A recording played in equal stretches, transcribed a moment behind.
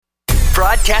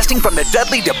Broadcasting from the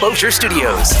Dudley DeBosier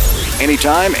Studios.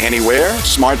 Anytime, anywhere,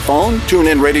 smartphone,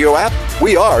 TuneIn radio app,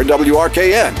 we are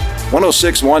WRKN.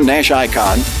 1061 Nash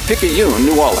Icon, Picayune,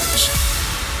 New Orleans.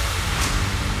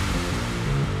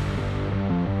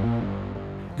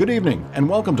 Good evening and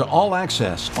welcome to All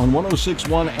Access on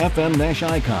 1061 FM Nash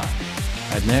Icon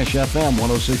at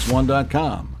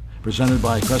NashFM1061.com. Presented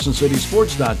by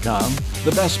CrescentCitySports.com,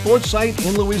 the best sports site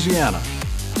in Louisiana.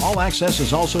 All Access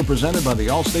is also presented by the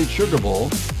Allstate Sugar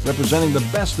Bowl, representing the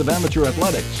best of amateur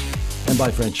athletics, and by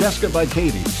Francesca by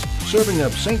Katie's, serving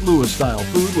up St. Louis-style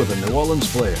food with a New Orleans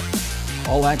flair.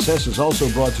 All Access is also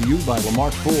brought to you by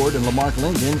Lamarck Ford and Lamarck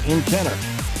Lincoln in Kenner,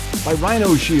 by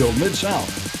Rhino Shield Mid-South,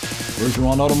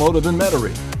 Bergeron Automotive in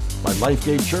Metairie, by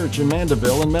Lifegate Church in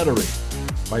Mandeville and Metairie,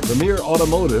 by Premier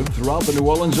Automotive throughout the New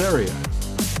Orleans area,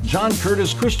 John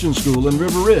Curtis Christian School in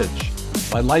River Ridge,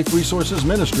 by Life Resources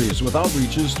Ministries with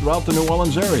outreaches throughout the New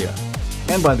Orleans area,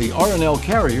 and by the R&L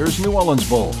Carriers New Orleans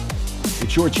Bowl.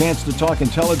 It's your chance to talk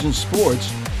intelligent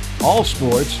sports, all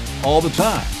the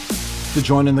time. To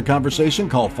join in the conversation,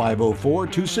 call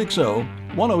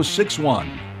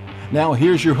 504-260-1061. Now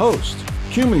here's your host,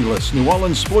 Cumulus New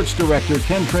Orleans Sports Director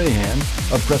Ken Trahan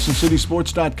of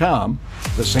CrescentCitySports.com,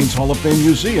 the Saints Hall of Fame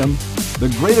Museum, the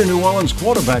Greater New Orleans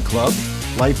Quarterback Club,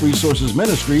 Life Resources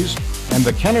Ministries, and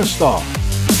the Kenner Star.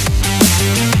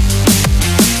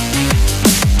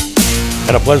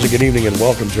 And a pleasant good evening and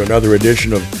welcome to another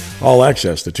edition of All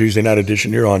Access, the Tuesday night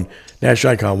edition here on Nash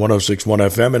Icon 1061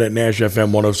 FM and at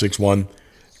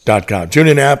NashFM1061.com.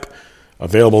 TuneIn app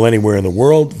available anywhere in the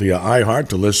world via iHeart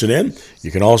to listen in.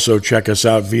 You can also check us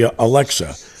out via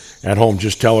Alexa at home.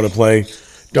 Just tell her to play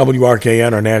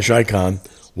WRKN or Nash Icon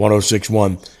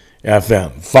 1061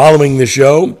 FM. Following the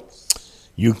show,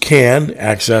 you can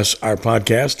access our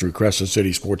podcast through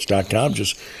CrescentCitySports.com.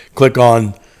 Just click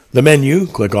on the menu,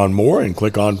 click on More, and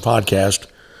click on Podcast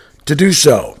to do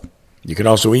so. You can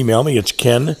also email me. It's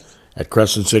Ken at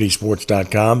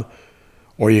CrescentCitySports.com.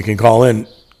 Or you can call in,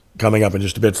 coming up in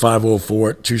just a bit,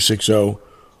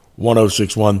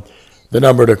 504-260-1061. The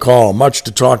number to call. Much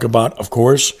to talk about, of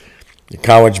course, the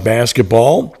college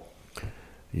basketball.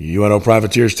 UNO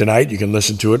Privateers tonight. You can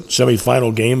listen to it.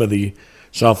 Semifinal game of the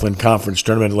Southland Conference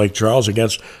Tournament at Lake Charles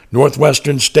against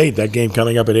Northwestern State. That game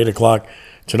coming up at 8 o'clock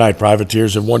tonight.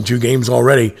 Privateers have won 2 games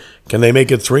already. Can they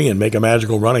make it 3 and make a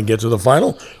magical run and get to the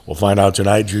final? We'll find out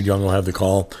tonight. Jude Young will have the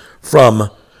call from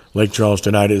Lake Charles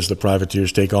tonight as the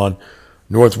Privateers take on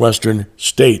Northwestern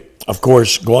State. Of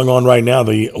course, going on right now,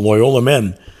 the Loyola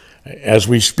men, as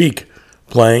we speak,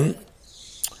 playing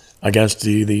against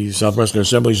the Southwestern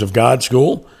Assemblies of God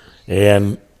School,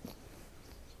 and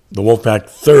the Wolfpack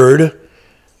third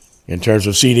in terms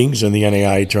of seedings in the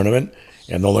NAIA tournament.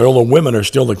 And the Loyola women are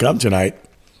still to come tonight,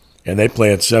 and they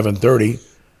play at 7:30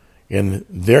 in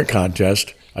their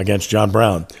contest against John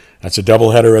Brown. That's a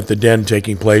doubleheader at the Den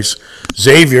taking place.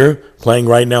 Xavier playing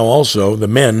right now also, the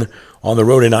men, on the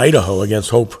road in Idaho against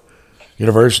Hope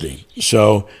University.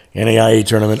 So NAIA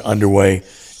tournament underway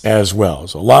as well.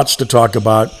 So lots to talk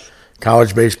about.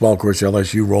 College baseball, of course,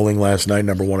 LSU rolling last night,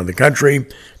 number 1 in the country.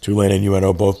 Tulane and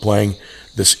UNO both playing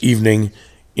this evening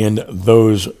in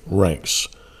those ranks.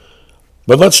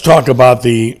 But let's talk about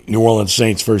the New Orleans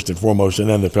Saints first and foremost, and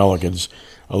then the Pelicans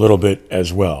a little bit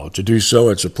as well. To do so,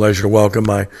 it's a pleasure to welcome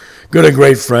my good and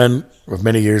great friend of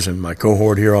many years and my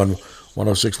cohort here on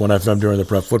 1061 FM during the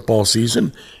prep football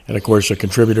season, and of course a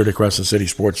contributor to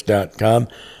CrescentCitySports.com,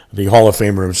 the Hall of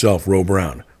Famer himself, Ro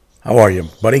Brown. How are you,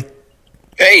 buddy?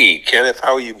 Hey, Kenneth,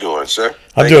 how are you doing, sir?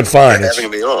 I'm doing fine. Thanks for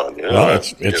having me on. Well,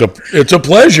 it's a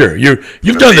pleasure.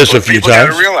 You've done this a few times. People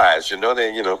got to realize, people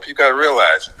got to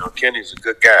realize, Kenny's a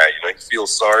good guy. He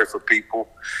feels sorry for people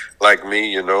like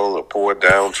me, the poor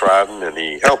downtrodden, and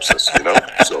he helps us,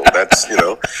 So that's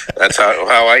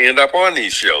how I end up on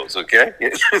these shows. Okay.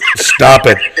 Stop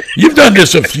it. You've done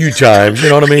this a few times. You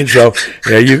know what I mean? So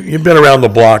yeah, you've been around the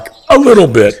block a little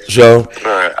bit. So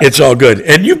it's all good.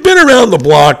 And you've been around the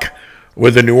block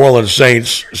with the New Orleans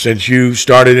Saints since you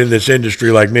started in this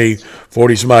industry like me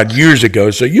 40-some-odd years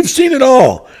ago. So you've seen it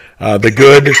all. The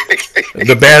good,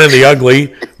 the bad, and the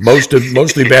ugly.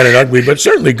 Mostly bad and ugly, but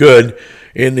certainly good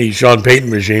in the Sean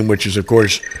Payton regime, which is, of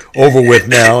course, over with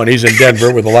now. And he's in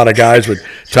Denver with a lot of guys with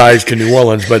ties to New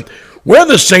Orleans. But where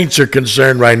the Saints are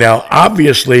concerned right now,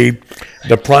 obviously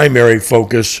the primary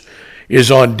focus is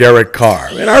on Derek Carr.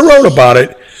 And I wrote about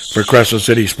it for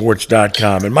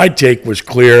CrescentCitySports.com. And my take was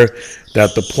clear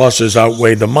that the pluses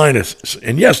outweigh the minuses.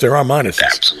 And yes, there are minuses.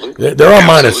 Absolutely. There are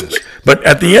minuses. But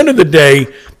at the end of the day,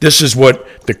 this is what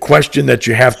the question that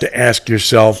you have to ask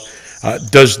yourself,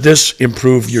 does this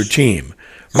improve your team?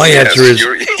 My answer is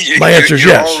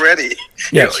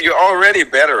yes. You're already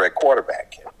better at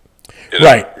quarterback. You know?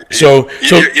 Right. So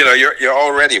you're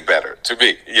already better to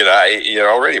me. You're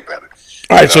already better.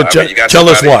 All right. So tell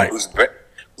us why.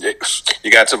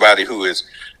 You got somebody who is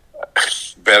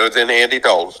better than Andy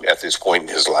Dalton at this point in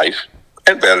his life,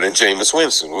 and better than Jameis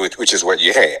Winston, which is what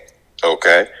you had.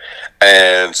 Okay,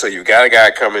 and so you got a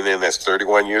guy coming in that's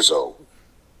 31 years old.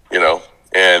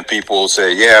 And people will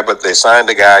say, yeah, but they signed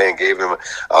a guy and gave him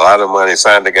a lot of money.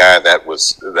 Signed a guy that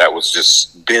was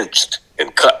just benched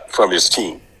and cut from his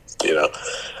team.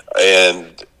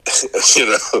 And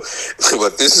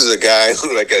but this is a guy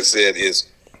who, like I said, is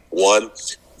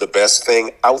the best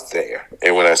thing out there.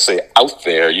 And when I say out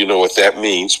there, you know what that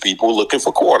means. People looking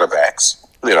for quarterbacks,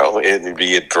 and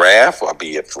be it draft or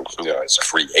be it, as a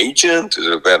free agent, as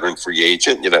a veteran free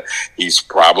agent, he's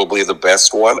probably the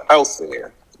best one out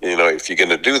there. If you're going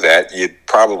to do that, you're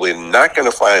probably not going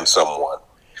to find someone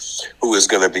who is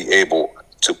going to be able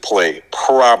to play,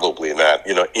 probably not,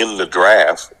 in the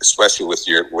draft, especially with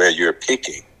where you're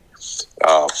picking.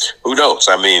 Who knows?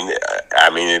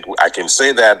 I can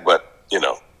say that, but, did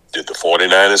the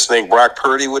 49ers think Brock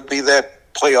Purdy would be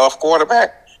that playoff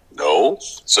quarterback? No.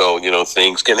 So,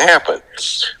 things can happen.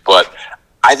 But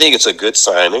I think it's a good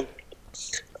signing.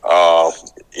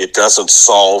 It doesn't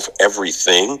solve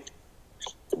everything.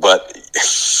 But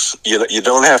you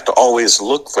don't have to always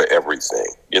look for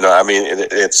everything.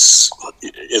 It's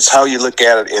how you look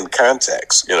at it in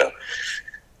context.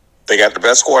 They got the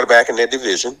best quarterback in their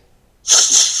division,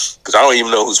 because I don't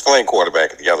even know who's playing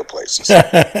quarterback at the other places.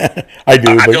 I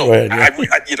do. I don't. Go ahead,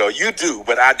 yeah. You do,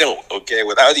 but I don't. Okay,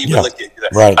 without even looking,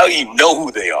 right. I don't even know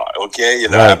who they are. Okay,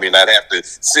 Right. I'd have to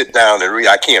sit down and read.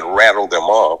 I can't rattle them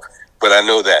off. But I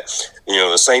know that,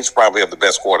 the Saints probably have the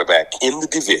best quarterback in the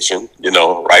division,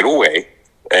 right away.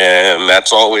 And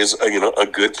that's always, a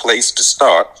good place to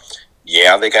start.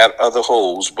 Yeah, they got other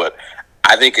holes, but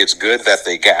I think it's good that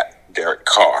they got Derek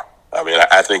Carr.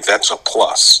 I think that's a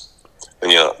plus.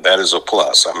 And, that is a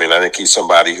plus. I think he's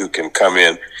somebody who can come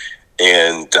in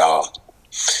and,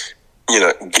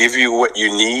 give you what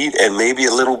you need and maybe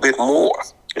a little bit more.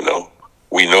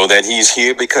 We know that he's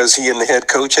here because he and the head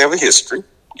coach have a history.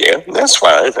 Yeah, that's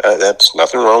fine. That's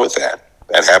nothing wrong with that.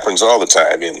 That happens all the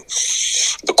time in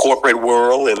the corporate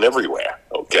world and everywhere.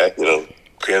 Okay, and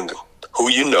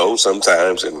who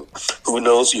sometimes and who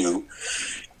knows you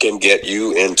can get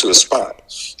you into a spot.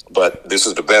 But this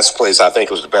is the best place. I think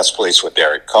it was the best place for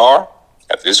Derek Carr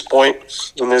at this point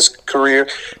in his career,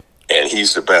 and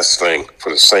he's the best thing for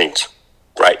the Saints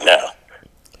right now.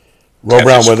 Roll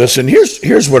Brown with us, and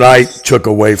here's what I took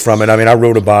away from it. I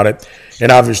wrote about it.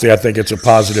 And obviously, I think it's a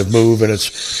positive move, and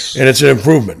it's an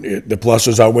improvement. The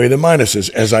pluses outweigh the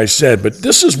minuses, as I said. But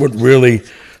this is what really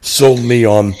sold me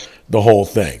on the whole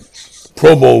thing.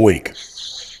 Pro Bowl week,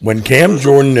 when Cam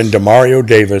Jordan and Demario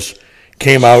Davis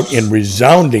came out in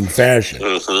resounding fashion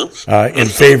in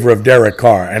favor of Derek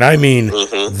Carr, and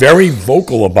very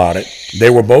vocal about it.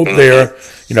 They were both there,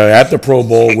 at the Pro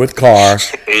Bowl with Carr,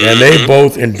 and they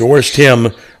both endorsed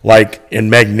him like in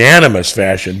magnanimous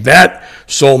fashion. That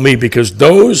sold me, because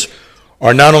those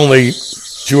are not only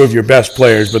two of your best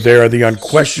players, but they are the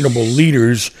unquestionable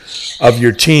leaders of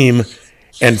your team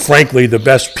and, frankly, the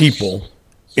best people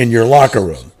in your locker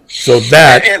room. So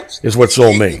that is what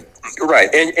sold me.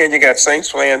 Right. And you got Saints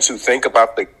fans who think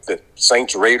about the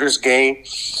Saints-Raiders game,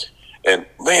 and,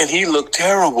 man, he looked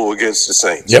terrible against the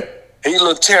Saints. Yep. He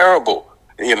looked terrible.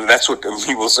 That's what the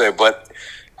people say, but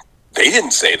they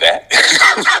didn't say that.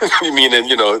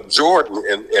 Jordan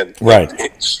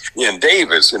and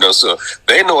Davis, so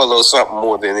they know a little something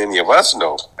more than any of us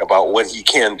know about what he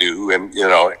can do, and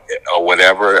or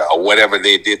whatever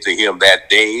they did to him that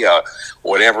day,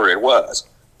 whatever it was.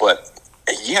 But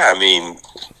yeah,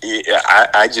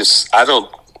 I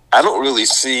don't really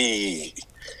see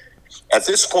at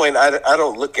this point. I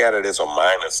don't look at it as a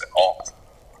minus at all.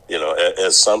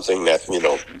 As something that,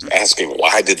 asking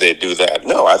why did they do that?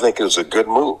 No, I think it was a good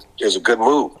move. It was a good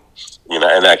move.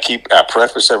 And I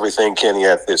preface everything, Kenny,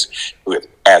 at this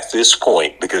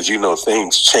point, because,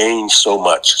 things change so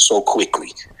much, so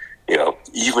quickly,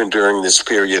 even during this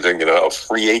period of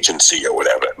free agency or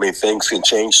whatever. Things can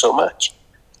change so much.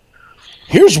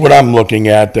 Here's what I'm looking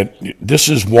at, that this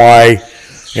is why,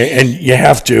 and you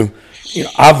have to,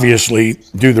 obviously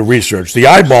do the research. The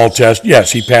eyeball test,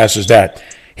 yes, he passes that.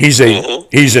 He's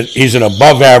an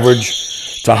above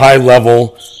average to high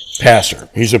level passer.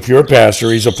 He's a pure passer.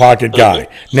 He's a pocket guy.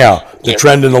 Now, the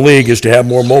trend in the league is to have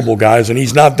more mobile guys, and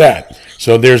he's not that.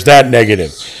 So there's that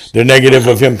negative. The negative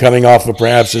of him coming off of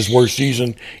perhaps his worst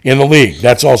season in the league.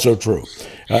 That's also true.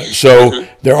 So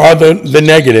there are the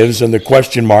negatives and the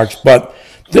question marks, but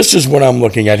this is what I'm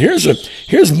looking at.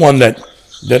 Here's one that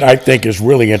I think is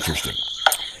really interesting.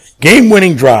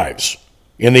 Game-winning drives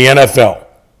in the NFL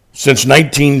since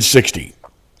 1960.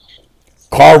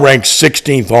 Carr ranks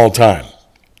 16th all time.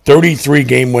 33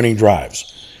 game-winning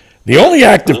drives. The only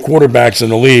active quarterbacks in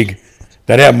the league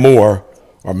that have more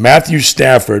are Matthew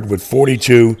Stafford with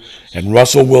 42 and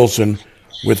Russell Wilson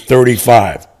with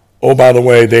 35. Oh, by the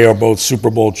way, they are both Super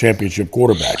Bowl championship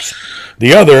quarterbacks.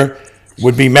 The other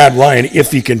would be Matt Ryan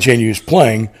if he continues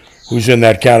playing, who's in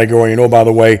that category. And oh, by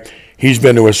the way, he's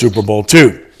been to a Super Bowl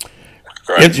too.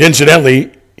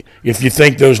 Incidentally, if you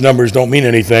think those numbers don't mean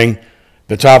anything,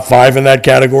 the top 5 in that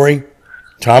category: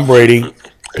 Tom Brady,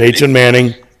 Peyton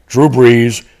Manning, Drew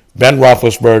Brees, Ben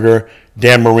Roethlisberger,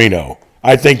 Dan Marino.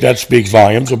 I think that speaks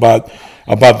volumes about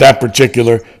that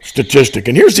particular statistic.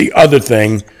 And here's the other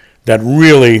thing that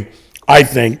really, I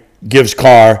think, gives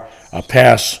Carr a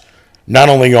pass, not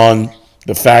only on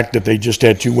the fact that they just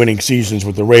had 2 winning seasons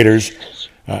with the Raiders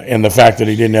and the fact that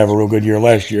he didn't have a real good year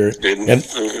last year. And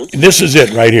this is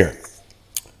it right here.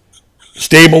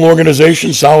 Stable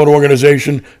organization, solid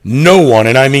organization. No one,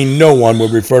 and I mean no one,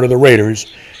 would refer to the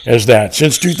Raiders as that.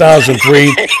 Since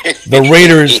 2003, the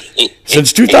Raiders,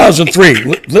 since 2003,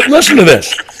 listen to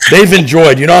this. They've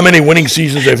enjoyed, you know how many winning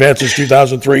seasons they've had since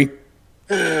 2003?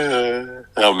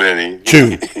 How many?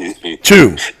 2.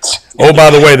 2. Oh, by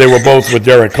the way, they were both with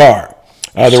Derek Carr.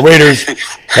 The Raiders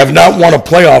have not won a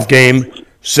playoff game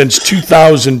since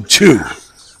 2002.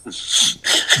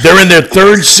 They're in their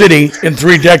 3rd city in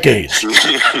 3 decades.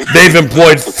 They've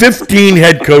employed 15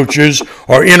 head coaches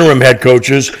or interim head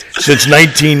coaches since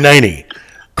 1990.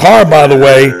 Carr, by the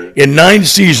way, in 9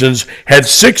 seasons had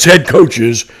 6 head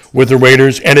coaches with the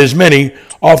Raiders and as many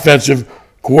offensive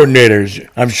coordinators.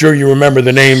 I'm sure you remember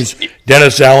the names: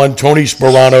 Dennis Allen, Tony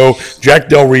Sperano, Jack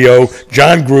Del Rio,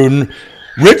 John Gruden,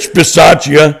 Rich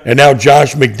Bisaccia, and now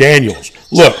Josh McDaniels.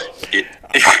 Look,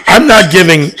 I'm not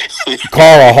giving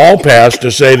Carr a hall pass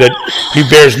to say that he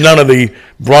bears none of the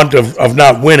brunt of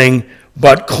not winning,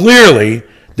 but clearly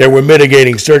there were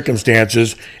mitigating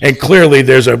circumstances, and clearly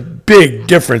there's a big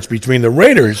difference between the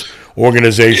Raiders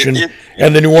organization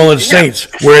and the New Orleans Saints,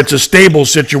 where it's a stable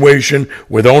situation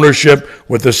with ownership,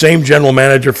 with the same general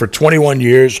manager for 21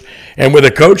 years, and with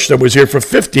a coach that was here for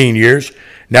 15 years.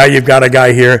 Now you've got a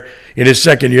guy here in his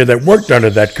 2nd year that worked under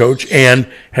that coach and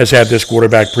has had this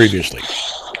quarterback previously.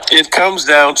 It comes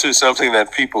down to something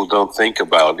that people don't think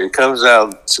about. It comes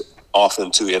down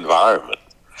often to environment.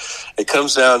 It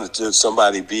comes down to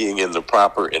somebody being in the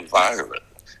proper environment.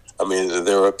 I mean,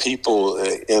 there are people,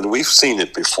 and we've seen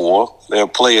it before. There are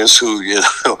players who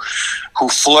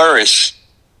flourish,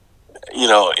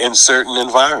 in certain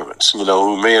environments.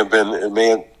 Who may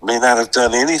not have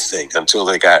done anything until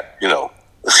they got,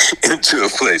 into a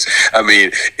place. I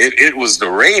mean, it was the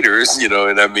Raiders,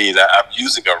 and I mean, I'm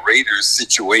using a Raiders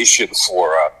situation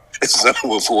for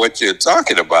what you're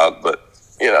talking about, but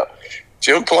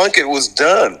Jim Plunkett was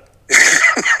done.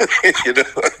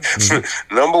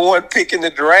 Number 1 pick in the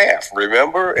draft,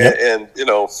 remember? Yep.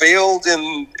 And failed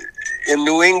in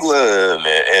New England,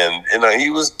 and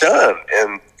he was done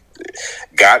and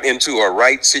got into a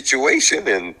right situation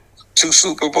and 2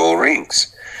 Super Bowl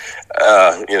rings.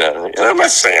 And I'm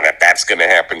not saying that that's going to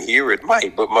happen here. It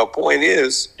might, but my point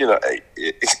is,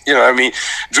 I mean,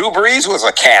 Drew Brees was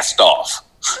a cast-off,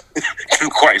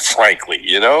 quite frankly.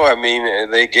 I mean,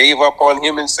 they gave up on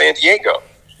him in San Diego,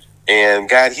 and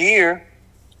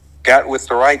got with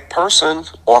the right person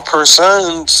or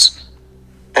persons,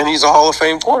 and he's a Hall of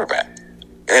Fame quarterback.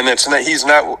 And that's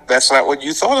not what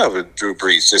you thought of Drew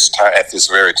Brees at this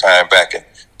very time back in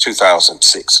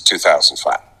 2006,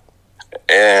 2005.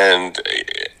 And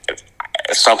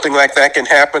something like that can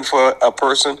happen for a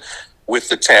person with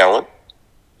the talent,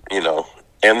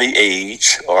 and the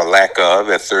age or lack of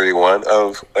at 31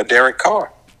 of a Derek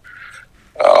Carr.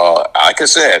 Like I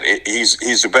said,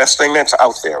 he's the best thing that's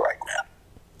out there right now.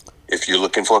 If you're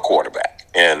looking for a quarterback,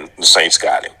 and the Saints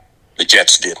got him, the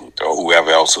Jets didn't, or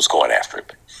whoever else was going after him.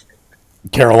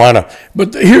 Carolina.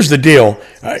 But here's the deal.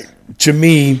 To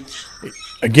me,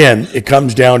 again, it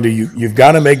comes down to you've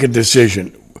got to make a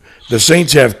decision. The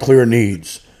Saints have clear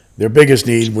needs. Their biggest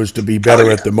need was to be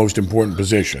better at the most important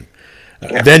position.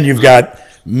 Then you've got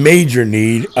major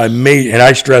need, and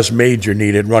I stress major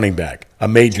need at running back, a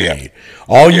major need.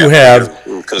 All you have...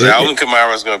 Because Alvin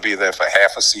Kamara is going to be there for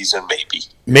half a season, maybe.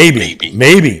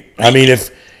 Maybe. I mean, if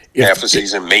half a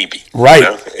season, maybe. Right.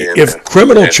 If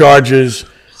criminal charges,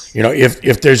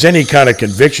 if there's any kind of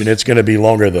conviction, it's going to be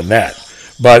longer than that.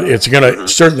 but it's going to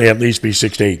certainly at least be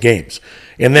 6 to 8 games.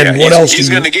 And then what else? He's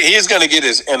going to get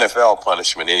his NFL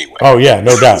punishment anyway. Oh yeah,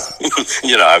 no doubt.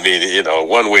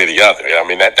 One way or the other. I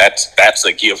mean that's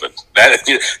a given.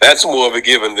 That's more of a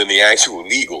given than the actual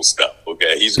legal stuff.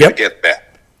 Okay, he's going to get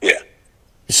that. Yeah.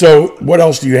 So what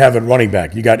else do you have at running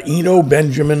back? You got Eno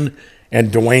Benjamin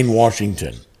and Dwayne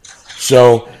Washington.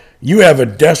 So you have a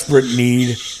desperate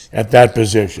need at that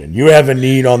position. You have a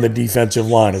need on the defensive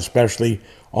line, especially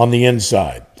on the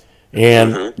inside.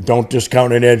 And don't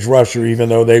discount an edge rusher, even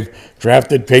though they've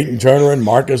drafted Peyton Turner and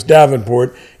Marcus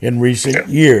Davenport in recent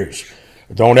years.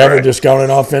 Don't ever discount an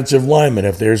offensive lineman.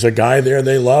 If there's a guy there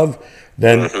they love,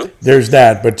 then there's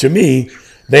that. But to me,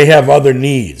 they have other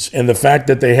needs. And the fact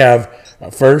that they have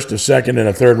a first, a second, and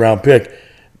a third-round pick,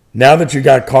 now that you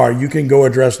got Carr, you can go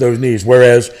address those needs.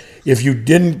 Whereas if you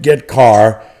didn't get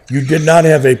Carr, you did not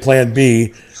have a plan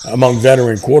B among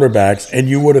veteran quarterbacks, and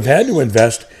you would have had to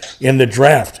invest in the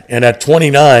draft. And at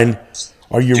 29,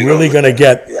 are you really going to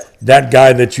get that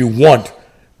guy that you want?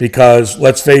 Because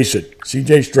let's face it,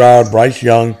 C.J. Stroud, Bryce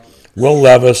Young, Will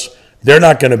Levis, they're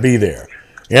not going to be there.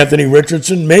 Anthony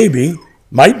Richardson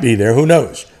might be there, who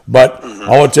knows? But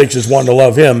all it takes is one to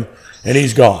love him, and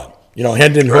he's gone.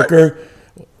 Hendon Hooker,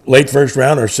 late first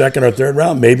round or second or third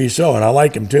round, maybe so, and I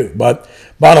like him too. But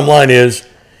bottom line is,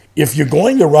 if you're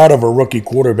going the route of a rookie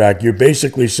quarterback, you're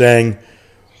basically saying,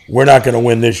 we're not going to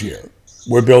win this year.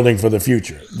 We're building for the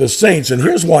future. The Saints, and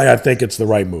here's why I think it's the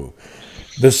right move.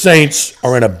 The Saints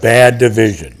are in a bad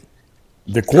division.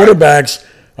 The quarterbacks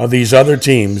of these other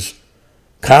teams,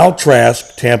 Kyle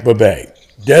Trask, Tampa Bay,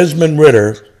 Desmond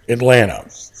Ridder, Atlanta,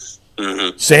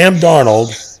 Sam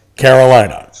Darnold,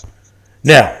 Carolina.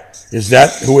 Now, is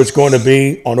that who it's going to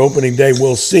be on opening day?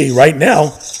 We'll see. Right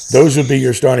now, those would be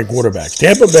your starting quarterbacks.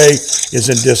 Tampa Bay is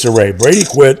in disarray. Brady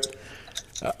quit.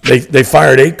 They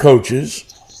fired 8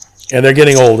 coaches, and they're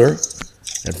getting older,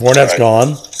 and Fournette's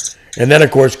gone. And then,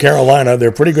 of course, Carolina,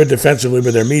 they're pretty good defensively,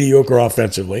 but they're mediocre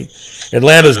offensively.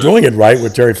 Atlanta's doing it right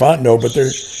with Terry Fontenot,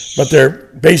 but they're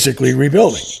basically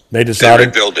rebuilding. They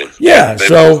decided. They're rebuilding. Yeah, they've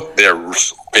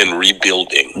been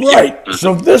rebuilding. Right.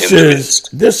 So this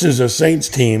is a Saints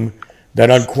team that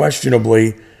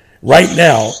unquestionably, right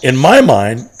now, in my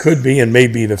mind, could be and may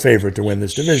be the favorite to win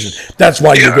this division. That's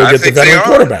why you go get the veteran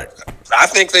quarterback. I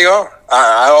think they are.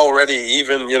 I already,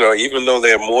 even though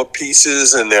there are more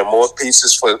pieces and there are more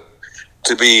pieces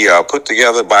to be put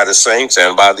together by the Saints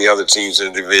and by the other teams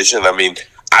in the division, I mean,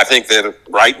 I think that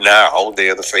right now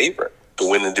they're the favorite to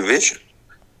win the division.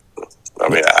 I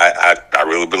mean, I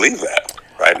really believe that.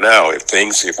 Right now,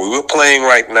 if we were playing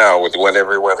right now with what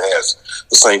everyone has,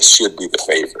 the Saints should be the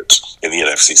favorites in the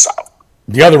NFC South.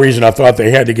 The other reason I thought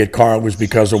they had to get Carr was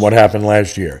because of what happened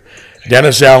last year.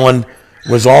 Dennis Allen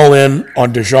was all in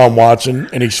on Deshaun Watson,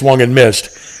 and he swung and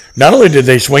missed. Not only did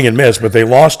they swing and miss, but they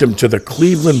lost him to the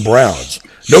Cleveland Browns.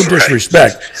 No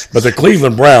disrespect, but the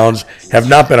Cleveland Browns have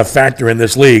not been a factor in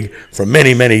this league for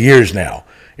many, many years now.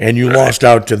 And you lost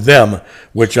out to them,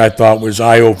 which I thought was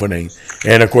eye-opening.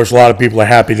 And, of course, a lot of people are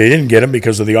happy they didn't get him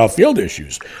because of the off-field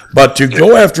issues. But to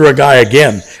go after a guy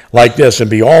again like this and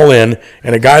be all in,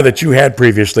 and a guy that you had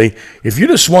previously, if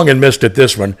you'd have swung and missed at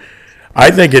this one,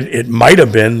 I think it might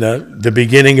have been the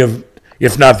beginning of,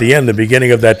 if not the end, the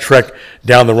beginning of that trek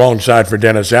down the wrong side for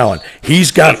Dennis Allen. He's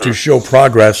got to show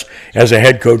progress as a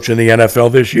head coach in the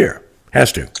NFL this year.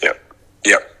 Has to.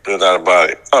 Yep, no doubt about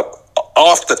it.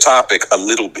 Off the topic a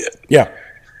little bit. Yeah.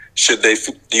 Should they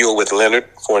deal with Leonard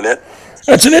Fournette?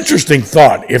 That's an interesting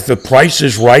thought. If the price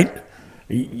is right,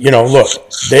 look,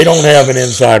 they don't have an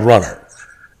inside runner.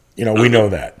 We know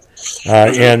that.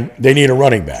 And they need a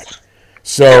running back.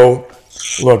 So,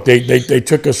 look, they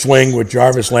took a swing with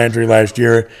Jarvis Landry last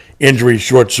year. Injury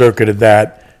short-circuited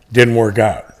that. Didn't work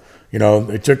out.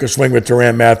 They took a swing with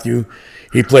Tyrann Mathieu.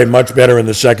 He played much better in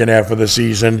the second half of the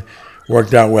season.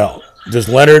 Worked out well. Does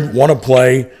Leonard want to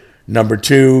play? Number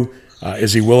 2,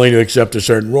 is he willing to accept a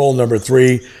certain role? Number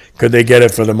 3, could they get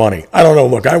it for the money? I don't know.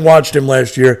 Look, I watched him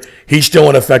last year. He's still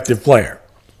an effective player.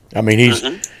 I mean,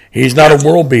 he's not a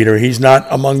world beater. He's not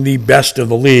among the best of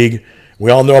the league. We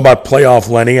all know about playoff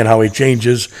Lenny and how he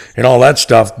changes and all that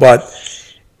stuff. But,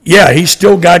 yeah, he's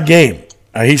still got game.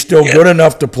 He's still good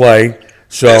enough to play.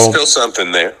 So there's still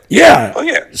something there. Yeah. Oh,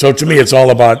 yeah. So to me, it's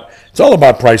all about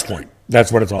price point.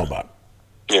 That's what it's all about.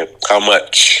 Yeah. How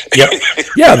much? Yep.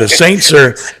 Yeah, the Saints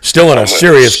are still in a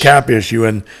serious cap issue,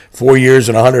 and 4 years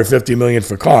and $150 million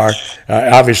for Carr.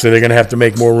 Obviously, they're going to have to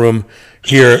make more room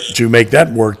here to make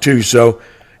that work too. So,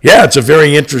 yeah, it's a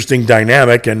very interesting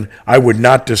dynamic, and I would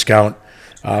not discount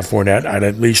Fournette. I'd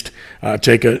at least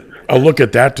take a a look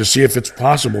at that to see if it's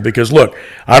possible. Because, look,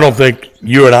 I don't think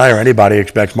you and I or anybody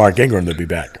expects Mark Ingram to be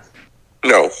back.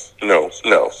 No,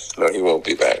 he won't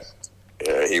be back.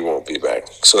 Yeah, he won't be back.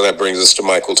 So that brings us to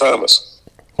Michael Thomas.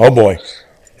 Oh, boy.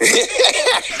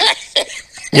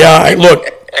 Yeah, look,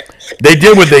 they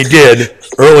did what they did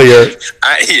earlier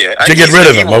to get rid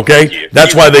of him, okay?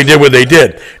 That's why they did what they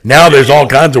did. Now there's all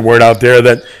kinds of word out there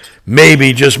that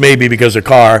maybe, just maybe because of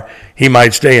Carr, he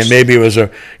might stay, and maybe it was a,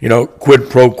 quid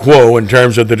pro quo in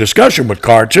terms of the discussion with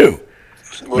Carr, too.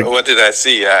 What did I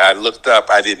see? I looked up.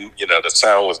 I didn't, the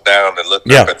sound was down, and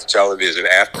looked up at the television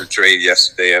after trade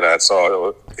yesterday, and I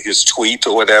saw his tweet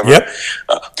or whatever,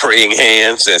 praying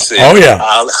hands and said,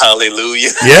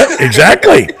 hallelujah. Yeah,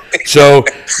 exactly. So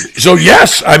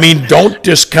yes, I mean, don't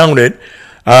discount it.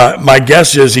 My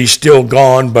guess is he's still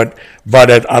gone, but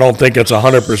I don't think it's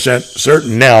 100%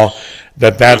 certain now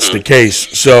that that's the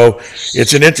case. So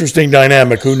it's an interesting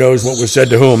dynamic. Who knows what was said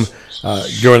to whom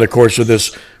during the course of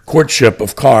this courtship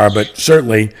of Carr, but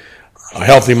certainly a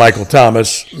healthy Michael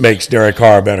Thomas makes Derek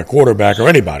Carr a better quarterback, or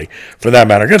anybody for that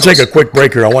matter. I'm going to take a quick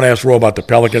break here. I want to ask Ro about the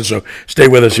Pelicans, so stay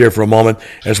with us here for a moment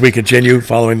as we continue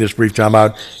following this brief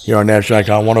timeout here on Nash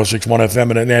Icon 106.1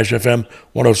 FM and at NashFM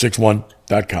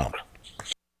 106.1.com.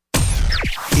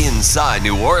 Inside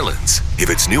New Orleans. If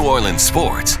it's New Orleans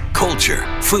sports, culture,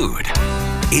 food,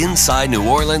 Inside New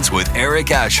Orleans with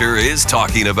Eric Asher is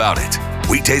talking about it.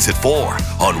 Weekdays at 4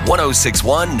 on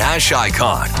 106.1 Nash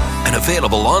Icon and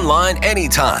available online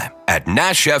anytime at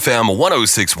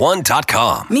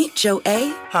NashFM1061.com. Meet Joe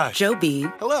A, Hi. Joe B,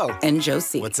 Hello. and Joe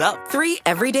C. What's up? 3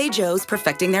 everyday Joes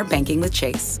perfecting their banking with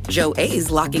Chase. Joe A is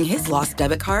locking his lost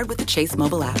debit card with the Chase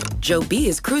mobile app. Joe B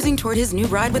is cruising toward his new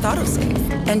ride with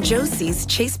AutoSave. And Joe C's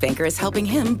Chase banker is helping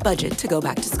him budget to go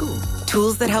back to school.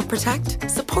 Tools that help protect,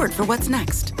 support for what's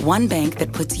next. One bank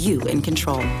that puts you in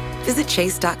control. Visit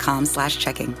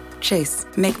chase.com/checking. Chase,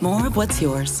 make more of what's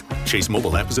yours. Chase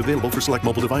mobile app is available for select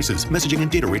mobile devices. Messaging and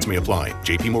data rates may apply.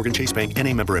 JP Morgan Chase Bank,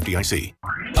 N.A. member FDIC.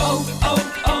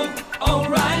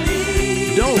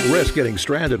 O'Reilly. Don't risk getting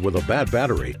stranded with a bad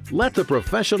battery. Let the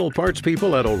professional parts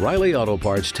people at O'Reilly Auto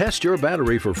Parts test your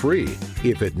battery for free.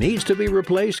 If it needs to be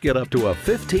replaced, get up to a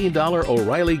 $15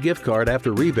 O'Reilly gift card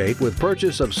after rebate with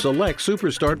purchase of select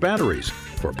Superstart batteries.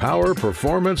 For power,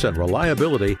 performance, and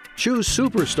reliability, choose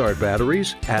Superstart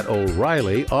batteries at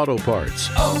O'Reilly Auto Parts.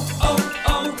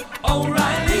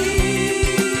 O'Reilly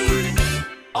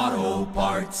Auto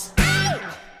Parts.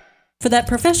 For that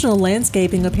professional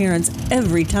landscaping appearance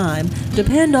every time,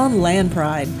 depend on Land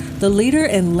Pride, the leader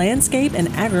in landscape and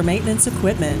agri-maintenance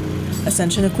equipment.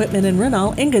 Ascension Equipment in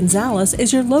Renal in Gonzales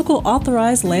is your local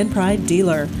authorized Land Pride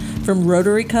dealer. From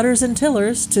rotary cutters and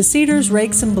tillers to seeders,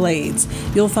 rakes, and blades,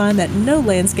 you'll find that no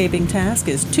landscaping task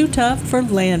is too tough for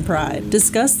Land Pride.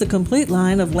 Discuss the complete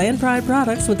line of Land Pride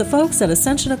products with the folks at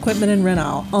Ascension Equipment in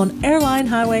Renal on Airline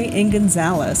Highway in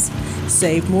Gonzales.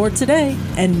 Save more today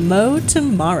and mow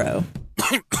tomorrow.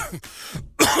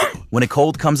 When a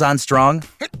cold comes on strong,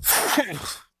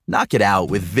 knock it out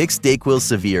with Vicks DayQuil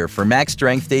Severe for max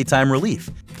strength daytime relief.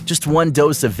 Just one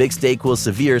dose of Vicks DayQuil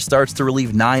Severe starts to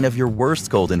relieve 9 of your worst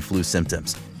cold and flu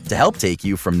symptoms to help take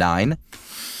you from 9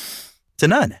 to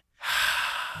none.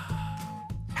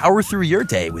 Power through your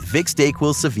day with Vicks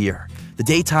DayQuil Severe, the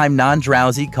daytime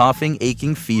non-drowsy, coughing,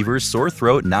 aching, fever, sore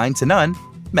throat, 9 to none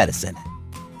medicine.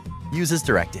 Use as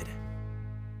directed.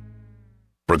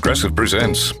 Progressive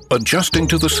presents Adjusting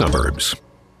to the Suburbs.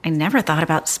 I never thought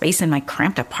about space in my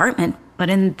cramped apartment, but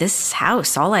in this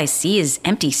house, all I see is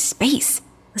empty space.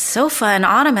 The sofa and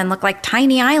ottoman look like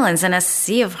tiny islands in a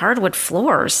sea of hardwood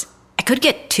floors. I could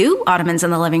get 2 ottomans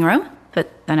in the living room,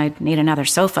 but then I'd need another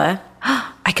sofa.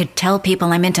 I could tell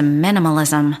people I'm into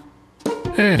minimalism.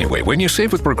 Anyway, when you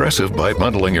save with Progressive by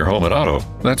bundling your home and auto,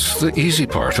 that's the easy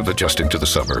part of adjusting to the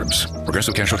suburbs.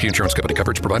 Progressive Casualty Insurance Company.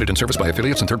 Coverage provided and serviced by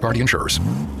affiliates and third-party insurers.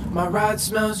 My ride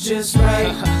smells just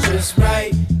right, just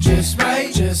right, just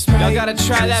right, just right. Y'all gotta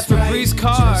try that Febreze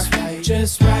car.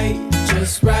 Just right,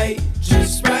 just right,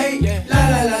 just right. Yeah. La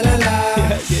la la la la.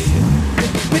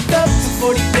 With up to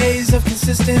 40 days of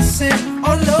consistent scent,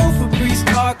 all over Febreze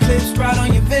car clips right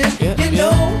on your vent. You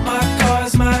know my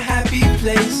car's my happy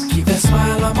place. Keep that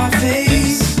smile on my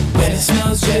face when it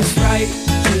smells just right,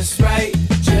 just right,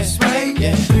 just right.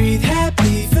 Yeah, breathe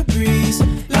happy Febreze.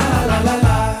 La la la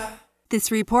la. This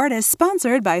report is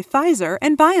sponsored by Pfizer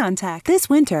and BioNTech. This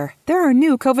winter, there are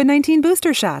new COVID-19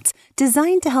 booster shots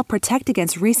designed to help protect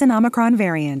against recent Omicron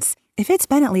variants. If it's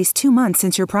been at least 2 months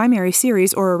since your primary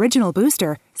series or original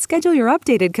booster, Schedule your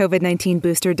updated COVID-19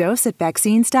 booster dose at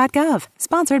vaccines.gov.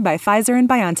 Sponsored by Pfizer and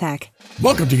BioNTech.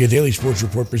 Welcome to your daily sports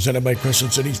report presented by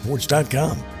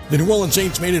CrescentCitySports.com. The New Orleans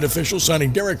Saints made it official,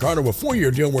 signing Derek Carr to a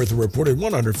 4-year deal worth a reported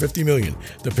 $150 million.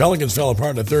 The Pelicans fell apart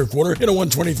in the third quarter in a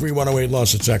 123-108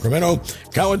 loss at Sacramento.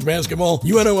 College basketball,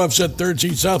 UNO upset third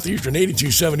seed Southeastern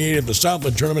 82-78 at the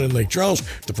Southland Tournament in Lake Charles.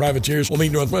 The Privateers will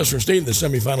meet Northwestern State in the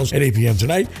semifinals at 8 p.m.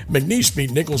 tonight. McNeese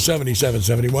beat Nichols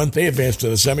 77-71. They advanced to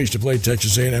the semis to play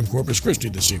Texas A&M Corpus Christi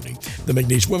this evening. The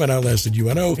McNeese women outlasted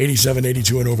UNO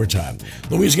 87-82 in overtime.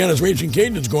 Louisiana's Raging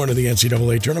Cajuns going to the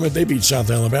NCAA tournament. They beat South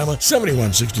Alabama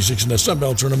 71-66 in the Sun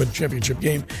Belt Tournament championship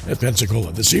game at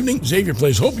Pensacola. This evening, Xavier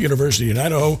plays Hope University in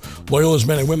Idaho. Loyola's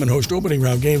men and women host opening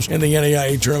round games in the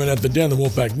NAIA tournament at the Den. The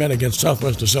Wolfpack men against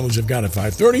Southwest Assemblies of God at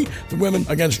 5:30. The women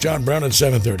against John Brown at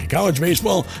 7:30. College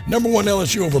baseball, number 1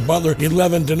 LSU over Butler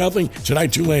 11-0.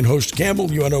 Tonight, Tulane hosts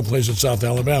Campbell. UNO plays at South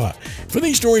Alabama. For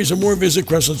these stories and more, visit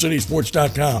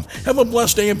CrescentCitySports.com. Have a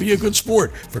blessed day and be a good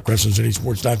sport. For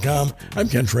CrescentCitySports.com, I'm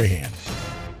Ken Trahan.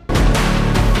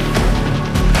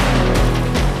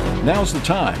 Now's the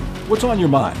time. What's on your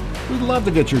mind? We'd love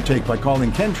to get your take by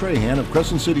calling Ken Trahan of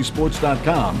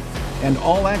CrescentCitySports.com and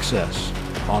All Access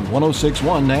on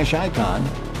 1061 Nash Icon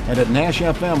and at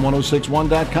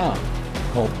NashFM1061.com.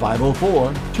 Call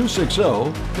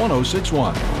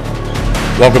 504-260-1061.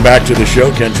 Welcome back to the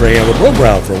show. Ken Trahan with Ro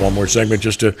Brown for one more segment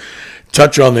just to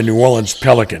touch on the New Orleans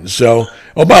Pelicans. So,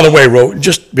 by the way, Ro,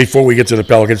 just before we get to the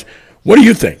Pelicans, what do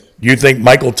you think? Do you think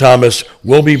Michael Thomas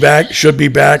will be back, should be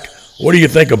back? What do you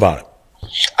think about it?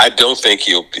 I don't think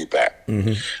he'll be back.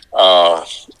 Mm-hmm.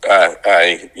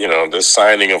 The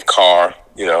signing of Carr,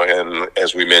 and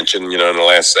as we mentioned, in the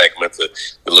last segment, the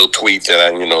little tweet that I,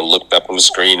 looked up on the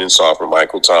screen and saw from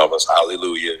Michael Thomas,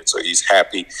 hallelujah. So he's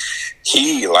happy.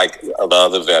 He, like the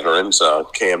other veterans,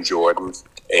 Cam Jordan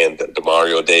and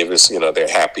DeMario Davis, they're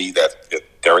happy that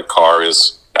Derek Carr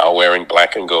is now wearing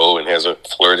black and gold and has a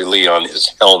fleur-de-lis on his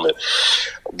helmet.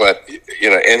 But,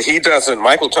 and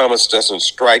Michael Thomas doesn't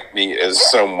strike me as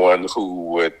someone who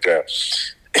would,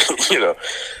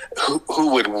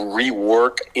 who would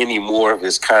rework any more of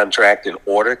his contract in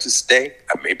order to stay.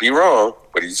 I may be wrong,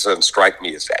 but he doesn't strike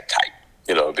me as that type,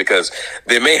 because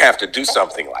they may have to do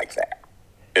something like that.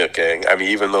 Okay, I mean,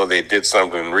 even though they did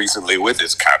something recently with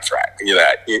his contract,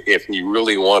 if he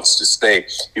really wants to stay,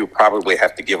 he'll probably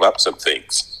have to give up some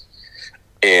things.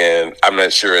 And I'm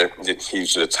not sure that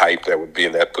he's the type that would be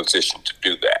in that position to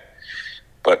do that.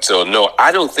 But so, no,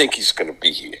 I don't think he's going to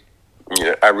be here.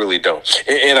 I really don't.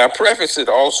 And I preface it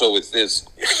also with this,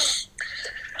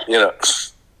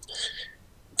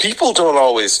 people don't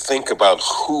always think about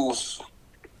who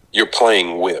you're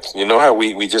playing with. You know how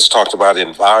we just talked about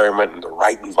environment and the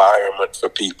right environment for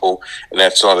people and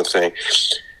that sort of thing.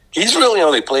 He's really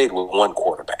only played with one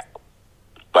quarterback.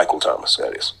 Michael Thomas,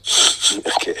 that is.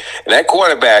 Okay. And that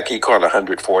quarterback, he caught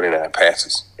 149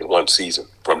 passes in one season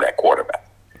from that quarterback.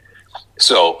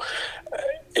 So,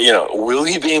 will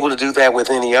he be able to do that with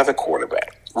any other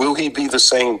quarterback? Will he be the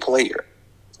same player?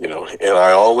 And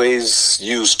I always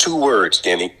use 2 words,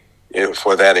 Kenny,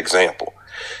 for that example.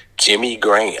 Jimmy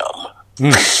Graham.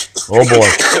 Oh, boy.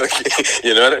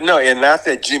 Okay. No, and not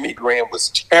that Jimmy Graham was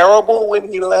terrible when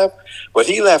he left, but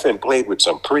he left and played with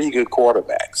some pretty good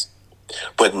quarterbacks,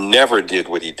 but never did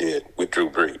what he did with Drew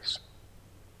Brees.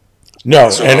 No,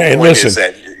 so and listen.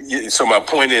 So my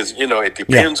point is, it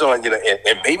depends on,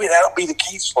 and maybe that'll be the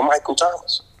case for Michael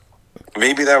Thomas.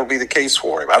 Maybe that'll be the case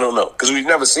for him. I don't know, because we've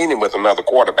never seen him with another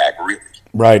quarterback, really.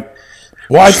 Right.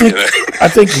 Well, I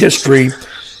think history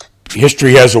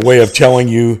has a way of telling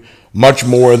you much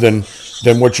more than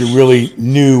what you really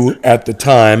knew at the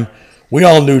time. We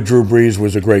all knew Drew Brees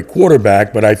was a great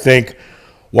quarterback, but I think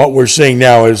what we're seeing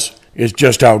now is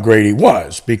just how great he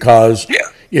was. Because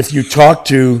if you talk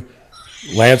to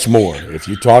Lance Moore, if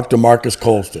you talk to Marcus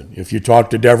Colston, if you talk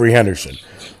to Devery Henderson,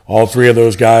 all 3 of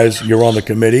those guys, you're on the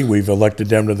committee. We've elected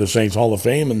them to the Saints Hall of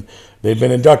Fame, and they've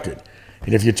been inducted.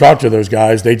 And if you talk to those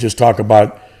guys, they just talk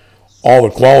about all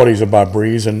the qualities about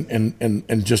Brees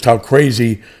and just how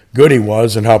crazy good he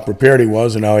was and how prepared he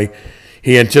was and how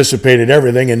he anticipated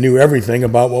everything and knew everything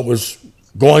about what was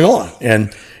going on.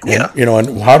 And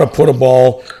how to put a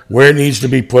ball where it needs to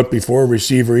be put before a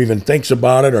receiver even thinks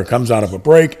about it or comes out of a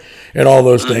break and all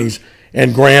those things.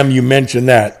 And Graham, you mentioned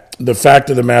that. The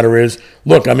fact of the matter is,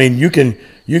 look, I mean, you can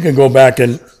go back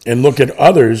and look at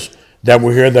others that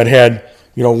were here that had,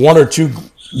 1 or 2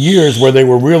 years where they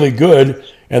were really good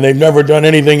and they've never done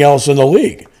anything else in the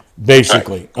league,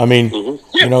 basically. Right. I mean,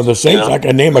 the Saints, I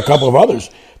can name a couple of others.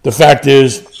 The fact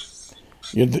is,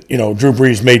 Drew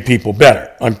Brees made people better,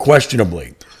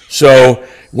 unquestionably. So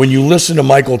when you listen to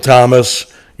Michael Thomas,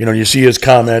 You see his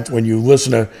comment. When you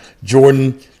listen to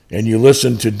Jordan and you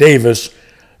listen to Davis,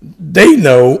 they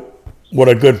know what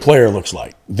a good player looks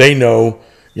like. They know,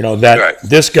 that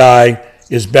this guy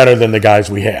is better than the guys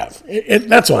we have.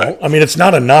 That's all. I mean, it's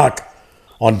not a knock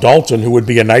on Dalton, who would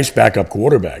be a nice backup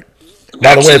quarterback.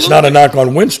 By the way, it's not a knock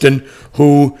on Winston,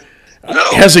 who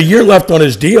has a year left on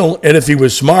his deal, and if he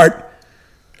was smart,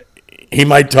 he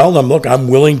might tell them, look, I'm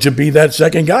willing to be that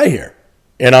second guy here,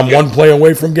 and I'm one play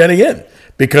away from getting in,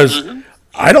 because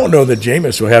I don't know that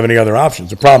Jameis will have any other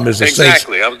options. The problem is the Saints.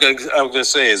 Exactly. I was going to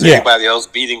say, is anybody else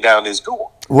beating down his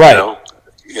door? Right.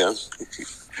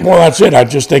 Well, that's it. I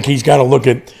just think he's got to look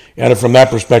at it from that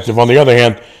perspective. On the other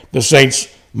hand, the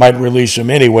Saints might release him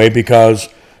anyway because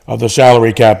of the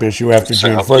salary cap issue after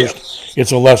June 1st.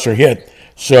 It's a lesser hit.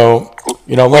 So, let's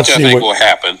see what... Which I think will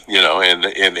happen,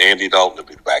 and Andy Dalton will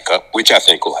be the backup, which I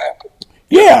think will happen.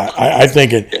 Yeah, I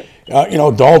think it...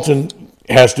 Dalton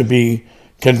has to be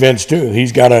convinced, too.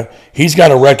 He's got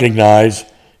to recognize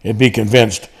and be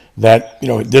convinced that,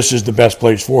 this is the best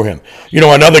place for him.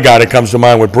 Another guy that comes to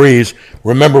mind with Breeze,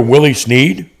 remember Willie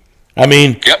Snead? I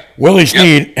mean, Willie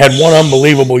Snead had one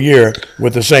unbelievable year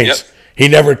with the Saints. He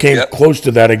never came close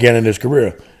to that again in his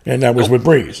career, and that was with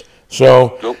Breeze.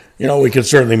 So, we can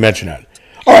certainly mention that.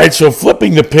 All right, so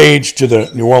flipping the page to the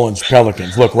New Orleans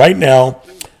Pelicans. Look, right now,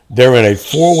 they're in a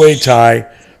 4-way tie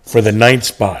for the 9th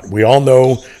spot. We all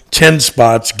know 10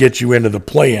 spots get you into the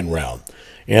play-in round.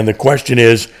 And the question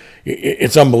is,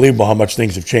 it's unbelievable how much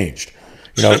things have changed.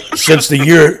 Since the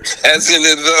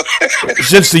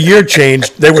year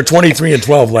changed, they were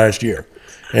 23-12 last year,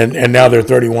 and now they're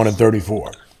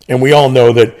 31-34. And we all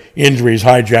know that injuries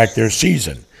hijacked their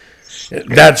season.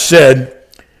 That said,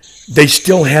 they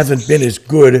still haven't been as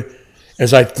good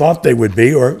as I thought they would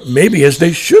be, or maybe as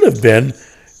they should have been,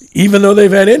 even though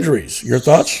they've had injuries. Your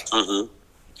thoughts? Mm-hmm.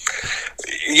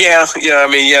 Yeah.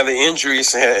 The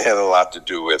injuries had a lot to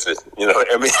do with it.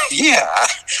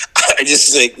 I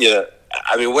just think,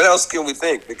 what else can we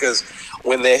think? Because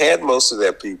when they had most of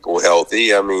their people healthy,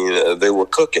 they were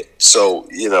cooking. So,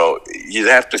 you'd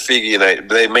have to figure,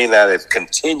 they may not have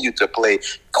continued to play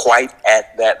quite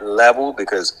at that level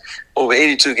because over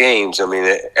 82 games,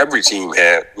 every team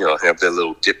have their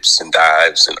little dips and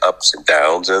dives and ups and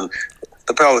downs, and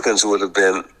the Pelicans wouldn't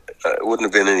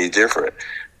have been any different.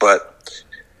 But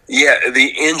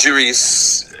the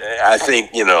injuries, I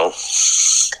think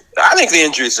the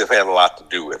injuries have had a lot to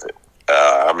do with it.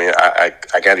 I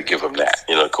got to give them that.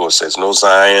 Of course, there's no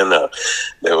Zion.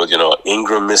 There was,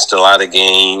 Ingram missed a lot of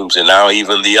games, and now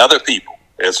even the other people,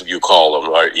 as you call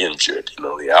them, are injured.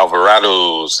 The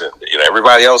Alvarados, and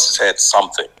everybody else has had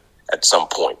something at some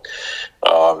point.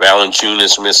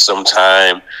 Valanciunas missed some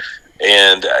time,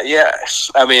 and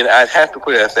I'd have to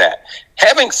put it at that.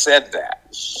 Having said that,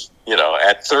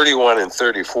 at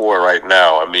 31-34 right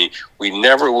now, we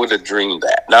never would have dreamed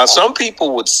that. Now, some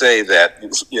people would say that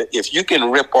if you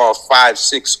can rip off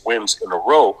 5-6 wins in a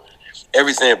row,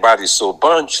 everybody's so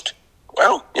bunched,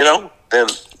 well, then,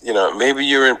 maybe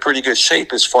you're in pretty good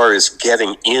shape as far as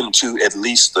getting into at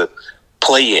least the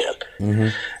play-in. Mm-hmm.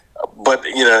 But,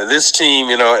 this team,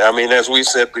 as we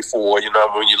said before,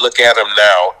 when you look at them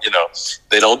now,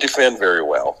 they don't defend very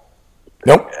well.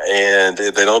 Nope. And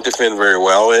they don't defend very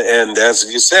well. And as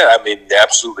you said,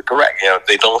 absolutely correct.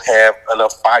 They don't have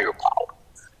enough firepower.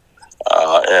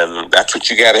 And that's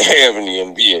what you got to have in the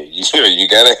NBA. You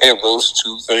got to have those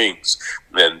two things.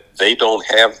 And they don't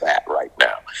have that right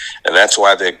now. And that's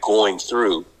why they're going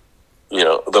through,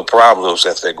 the problems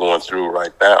that they're going through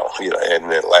right now. In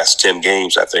the last 10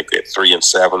 games, I think they're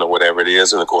 3-7 or whatever it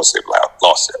is. And, of course, they've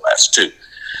lost their last 2.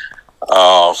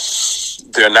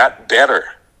 They're not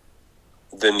better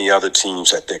than the other teams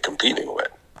that they're competing with.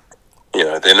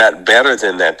 They're not better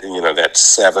than that, that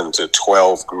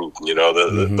 7-12 group,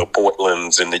 the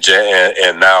Portlands and the Jazz,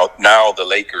 and now the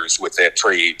Lakers with their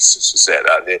trades, as I said.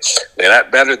 They're not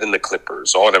better than the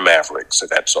Clippers or the Mavericks or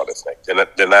that sort of thing.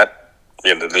 They're not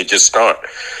they just aren't.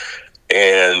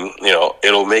 And,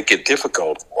 it'll make it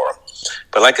difficult for them.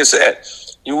 But like I said,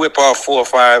 you whip off 4 or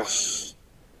 5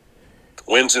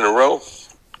 wins in a row,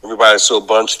 everybody's so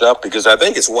bunched up because I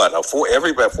think it's 4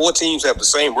 teams have the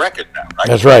same record now, right?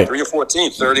 That's right. 3 or 4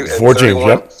 teams, 30, 4 31, teams,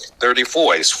 yep.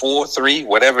 34. It's 4-3,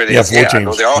 whatever it is. 4 teams. I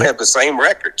know they all have the same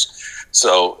records.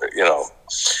 So,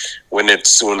 when the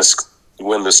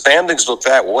standings look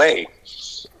that way,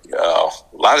 a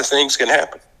lot of things can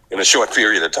happen in a short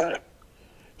period of time.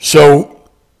 So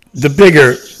the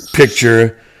bigger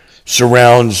picture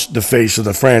surrounds the face of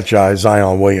the franchise,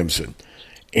 Zion Williamson.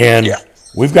 And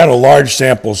we've got a large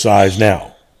sample size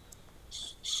now.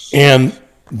 And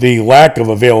the lack of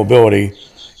availability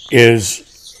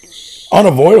is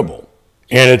unavoidable.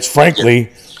 And it's frankly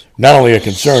not only a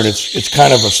concern, it's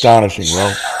kind of astonishing,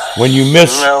 Ro. When you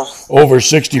miss over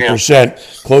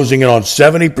 60%, closing in on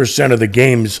 70% of the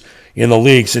games in the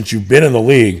league since you've been in the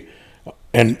league,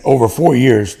 and over 4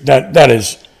 years, that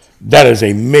is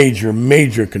a major,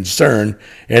 major concern,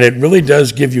 and it really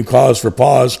does give you cause for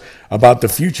pause about the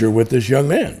future with this young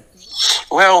man.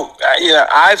 Well,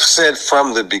 I've said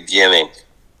from the beginning,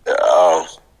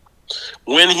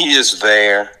 when he is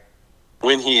there,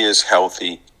 when he is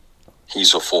healthy,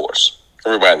 he's a force.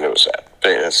 Everybody knows that.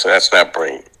 That's not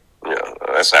brain.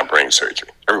 That's not brain surgery.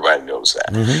 Everybody knows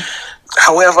that. Mm-hmm.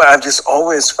 However, I've just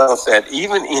always felt that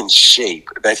even in shape,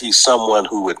 that he's someone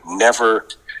who would never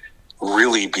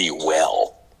really be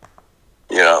well,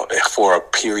 for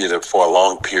a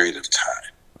long period of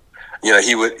time.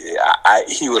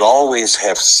 He would always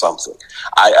have something.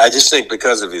 I just think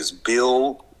because of his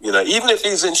build, even if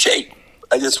he's in shape,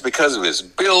 just because of his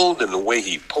build and the way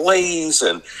he plays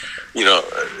and,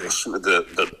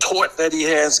 the torque that he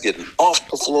has getting off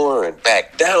the floor and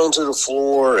back down to the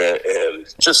floor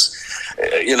and just,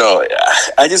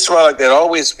 I just feel like there'd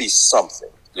always be something,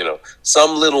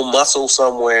 some little muscle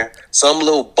somewhere, some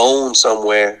little bone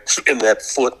somewhere in that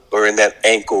foot or in that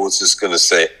ankle is just going to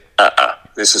say,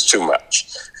 this is too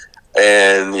much.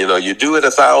 And, you do it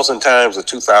 1,000 times or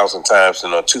 2,000 times,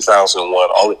 and on 2001,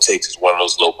 all it takes is one of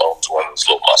those low bones, one of those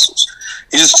low muscles.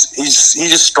 He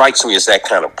just strikes me as that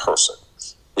kind of person.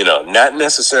 Not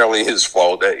necessarily his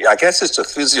fault. I guess it's a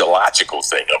physiological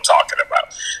thing I'm talking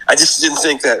about. I just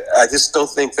don't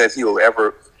think that he will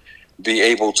ever be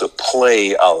able to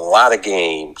play a lot of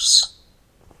games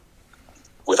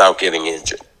without getting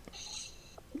injured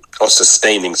or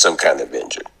sustaining some kind of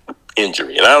injury.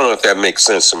 And I don't know if that makes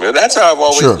sense to me. That's how I've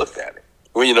always looked at it.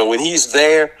 When he's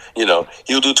there,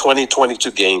 he'll do 20,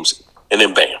 22 games, and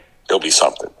then bam, there'll be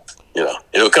something.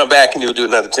 It'll come back and he'll do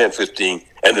another 10, 15,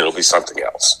 and there'll be something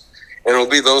else. And it'll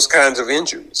be those kinds of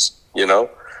injuries,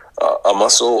 a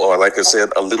muscle or, like I said,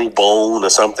 a little bone or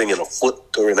something in a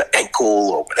foot or in an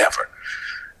ankle or whatever.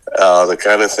 The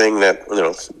kind of thing that,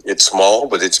 it's small,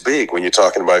 but it's big when you're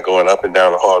talking about going up and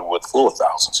down a hardwood floor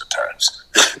thousands of times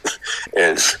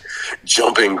and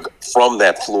jumping from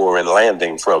that floor and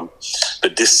landing from the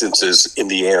distances in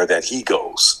the air that he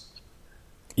goes.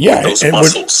 Yeah, those and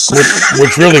muscles.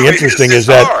 what's really interesting is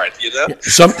that hard,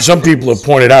 some people have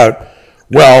pointed out,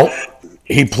 well,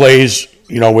 he plays,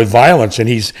 with violence, and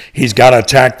he's got to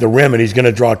attack the rim, and he's going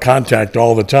to draw contact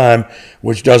all the time,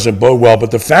 which doesn't bode well.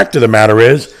 But the fact of the matter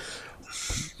is,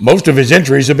 most of his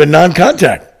injuries have been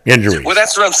non-contact injuries. Well,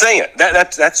 that's what I'm saying.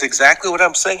 That's exactly what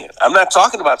I'm saying. I'm not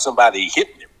talking about somebody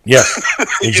hitting him. Yeah,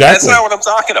 exactly. That's not what I'm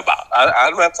talking about.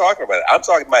 I'm not talking about it. I'm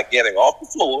talking about getting off the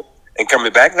floor and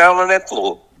coming back down on that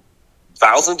floor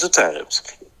thousands of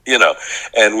times,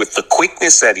 and with the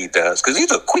quickness that he does, because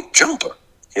he's a quick jumper,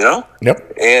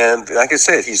 Yep. And like I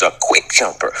said, he's a quick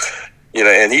jumper,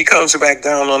 and he comes back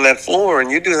down on that floor,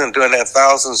 and you're doing that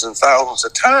thousands and thousands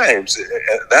of times.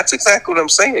 That's exactly what I'm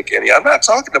saying, Kenny. I'm not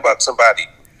talking about somebody,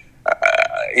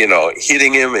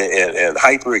 hitting him and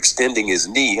hyperextending his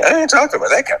knee. I ain't talking about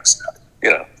that kind of stuff.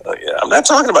 I'm not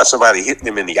talking about somebody hitting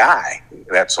him in the eye,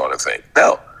 that sort of thing.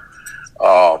 No.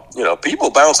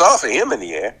 People bounce off of him in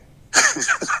the air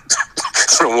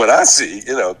from what I see,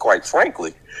 quite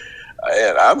frankly.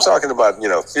 And I'm talking about,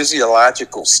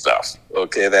 physiological stuff,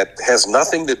 okay, that has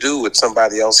nothing to do with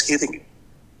somebody else hitting him.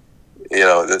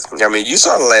 You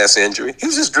saw the last injury. He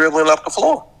was just dribbling up the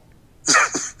floor.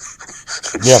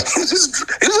 Yeah. He was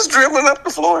just dribbling up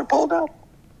the floor and pulled out.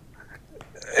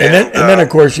 And then, of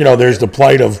course, there's the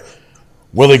plight of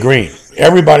Willie Green.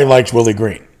 Everybody likes Willie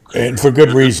Green, and for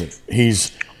good reason.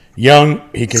 He's young.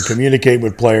 He can communicate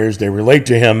with players. They relate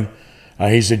to him.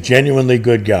 He's a genuinely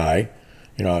good guy,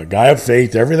 a guy of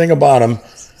faith. Everything about him,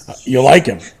 you like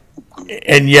him.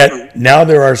 And yet now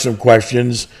there are some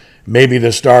questions. Maybe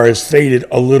the star has faded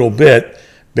a little bit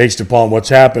based upon what's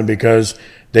happened because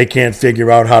they can't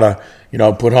figure out how to,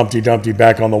 put Humpty Dumpty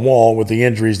back on the wall with the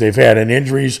injuries they've had. And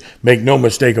injuries, make no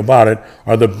mistake about it,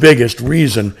 are the biggest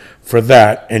reason for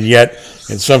that. And yet,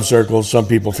 in some circles, some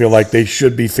people feel like they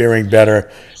should be faring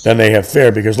better than they have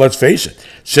fared. Because let's face it,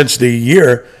 since the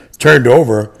year turned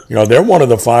over, they're one of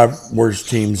the 5 worst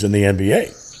teams in the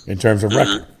NBA in terms of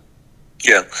record.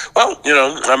 Yeah. Well,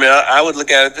 I would look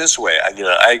at it this way.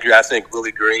 I agree. I think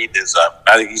Willie Green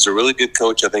I think he's a really good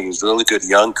coach. I think he's a really good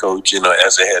young coach,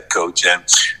 as a head coach. And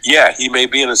yeah, he may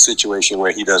be in a situation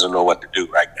where he doesn't know what to do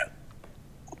right now.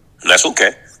 And that's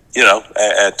okay.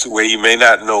 Where he may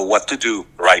not know what to do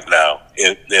right now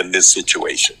in this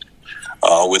situation,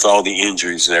 with all the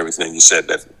injuries and everything you said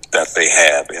that they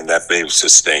have and that they've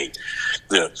sustained.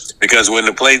 Yeah, because when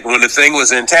the thing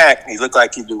was intact, he looked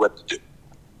like he knew what to do.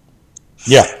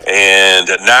 Yeah. And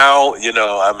now,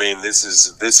 this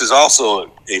is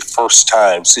also a first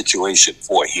time situation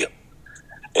for him.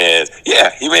 And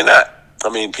yeah, he may not.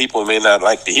 People may not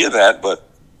like to hear that, but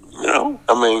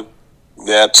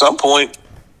at some point,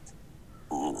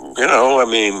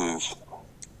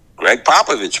 Greg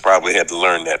Popovich probably had to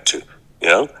learn that too.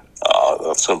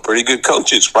 Some pretty good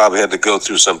coaches probably had to go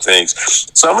through some things.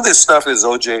 Some of this stuff is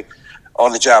OJ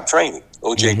on the job training,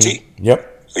 OJT. Mm-hmm. Yep.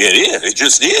 It is. It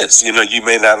just is. You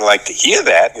may not like to hear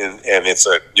that, and it's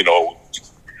a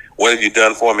what have you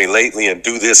done for me lately, and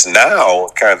do this now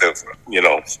kind of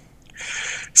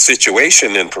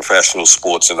situation in professional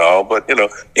sports and all. But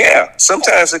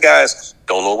sometimes the guys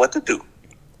don't know what to do.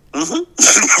 Mm-hmm.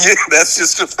 That's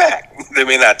just a fact. They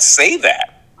may not say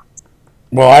that.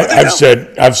 Well, I've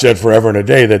said forever and a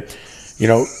day that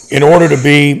in order to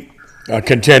be a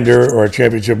contender or a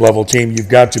championship level team, you've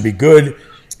got to be good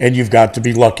and you've got to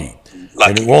be lucky.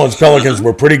 And the New Orleans Pelicans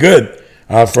were pretty good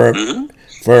for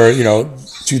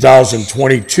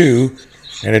 2022,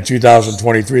 and in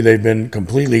 2023 they've been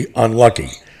completely unlucky.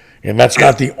 And that's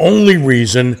not the only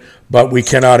reason, but we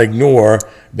cannot ignore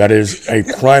that is a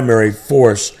primary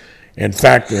force and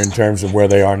factor in terms of where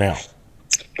they are now.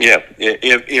 Yeah,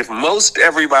 if most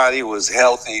everybody was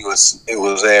healthy, it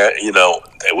was there,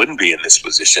 they wouldn't be in this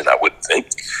position, I wouldn't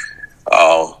think.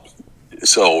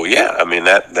 So yeah,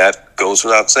 that goes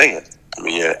without saying.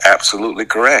 You're absolutely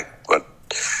correct. But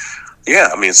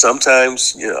yeah,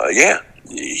 sometimes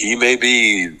he may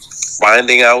be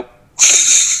finding out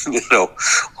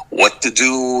what to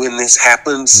do when this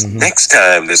happens next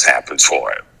time this happens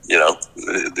for him.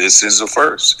 This is a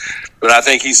first. But I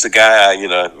think he's the guy,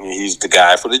 he's the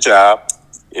guy for the job,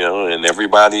 and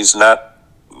everybody's not,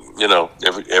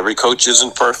 every coach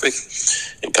isn't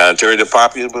perfect. And contrary to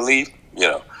popular belief,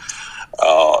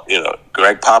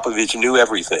 Greg Popovich knew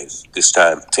everything this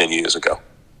time 10 years ago.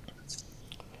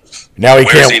 Now he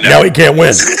can't. Now he can't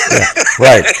win.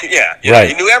 Right. Right.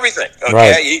 He knew everything. Okay.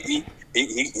 Right.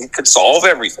 He could solve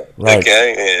everything. Right.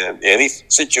 Okay. In any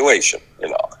situation.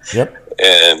 Yep.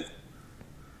 And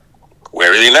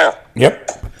where is he now? Yep.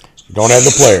 Don't have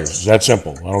the players. It's that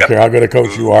simple. I don't care how good a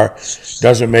coach you are.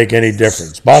 Doesn't make any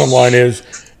difference. Bottom line is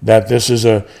that this is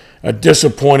a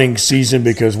disappointing season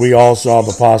because we all saw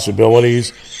the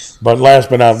possibilities. But last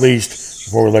but not least,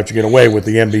 before we let you get away with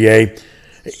the NBA,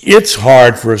 it's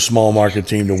hard for a small market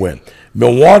team to win.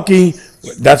 Milwaukee,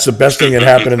 that's the best thing that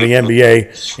happened in the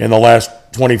NBA in the last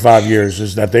 25 years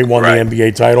is that they won the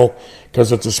NBA title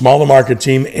because it's a smaller market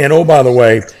team. And, oh, by the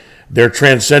way, their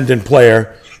transcendent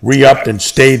player re-upped and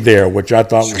stayed there, which I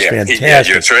thought was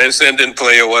fantastic. Your transcendent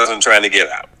player wasn't trying to get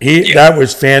out. That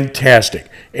was fantastic.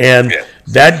 And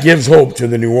that gives hope to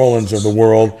the New Orleans of the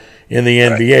world in the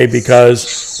NBA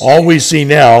because all we see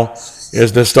now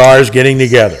is the stars getting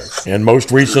together. And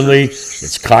most recently,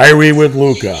 it's Kyrie with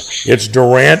Luka. It's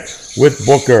Durant with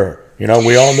Booker.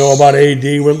 We all know about AD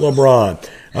with LeBron.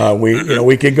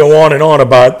 We could go on and on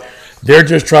about they're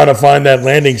just trying to find that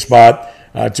landing spot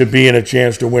to be in a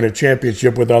chance to win a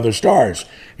championship with other stars.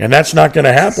 And that's not going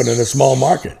to happen in a small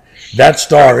market. That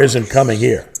star isn't coming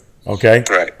here, okay?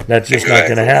 Right. That's just not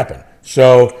going to happen.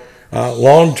 So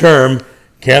long term,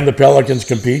 can the Pelicans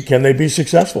compete? Can they be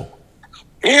successful?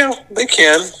 Yeah, they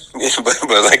can.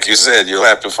 But like you said, you'll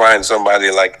have to find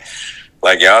somebody like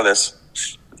Giannis,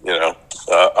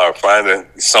 or find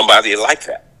somebody like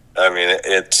that.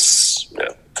 It's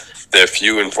they're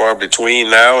few and far between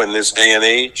now in this day and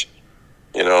age.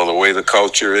 The way the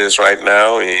culture is right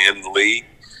now in the league.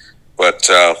 But,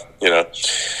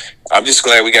 I'm just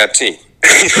glad we got a team.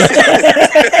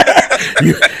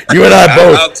 you and I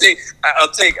both.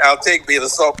 I'll take being a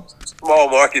small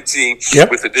market team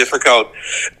with the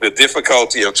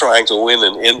difficulty of trying to win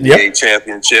an NBA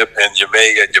championship, and you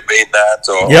may not,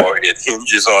 or it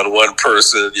hinges on one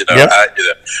person.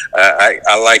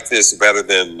 I like this better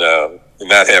than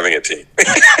not having a team.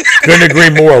 Couldn't agree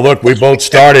more. Look, we both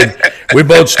started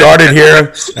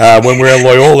here when we were at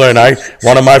Loyola, and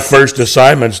one of my first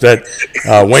assignments that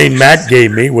Wayne Mack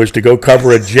gave me was to go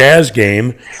cover a Jazz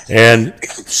game and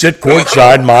sit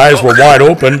courtside. My eyes were wide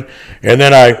open, and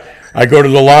then I go to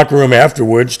the locker room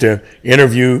afterwards to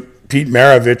interview Pete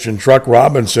Maravich and Truck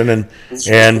Robinson, and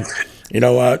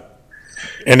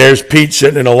there's Pete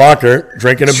sitting in a locker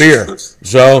drinking a beer.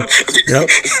 So,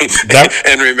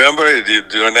 and remember,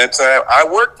 during that time, I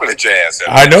worked for the Jazz.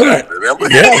 I know that. Remember?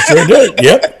 Yeah, sure did.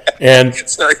 Yep.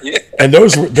 And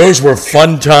those were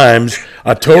fun times.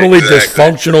 A totally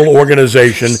dysfunctional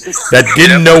organization that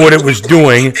didn't know what it was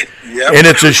doing, and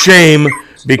it's a shame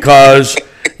because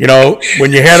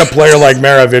when you had a player like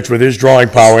Maravich with his drawing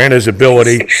power and his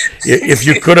ability, if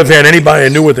you could have had anybody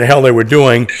that knew what the hell they were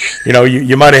doing,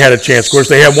 you might have had a chance. Of course,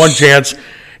 they had one chance,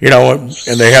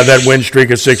 and they have that win streak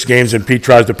of 6 games, and Pete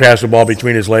tries to pass the ball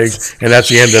between his legs, and that's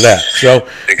the end of that. So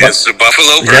against the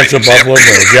Buffalo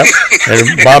Bills, yep.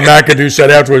 And Bob McAdoo said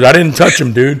afterwards, "I didn't touch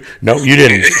him, dude." No, you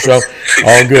didn't. So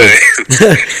all good.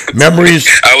 Memories.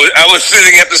 I was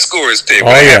sitting at the scores table.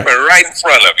 Oh, It yeah. happened right in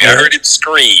front of me. I heard it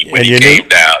scream when he came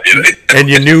down. And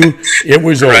you knew it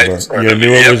was over. You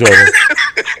knew it was over.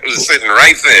 It was sitting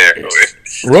right there.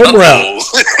 Roe Brown,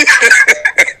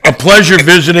 a pleasure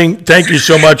visiting. Thank you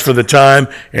so much for the time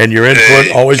and your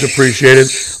input. Always appreciated.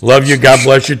 Love you. God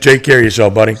bless you. Take care of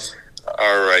yourself, buddy.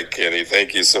 All right, Kenny.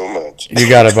 Thank you so much. You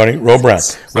got it, buddy. Roe Brown.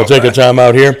 We'll take a time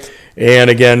out here. And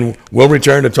again, we'll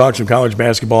return to talk some college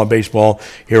basketball and baseball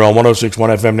here on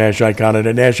 106.1 FM Nash Icon and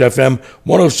at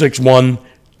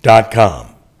NashFM1061.com.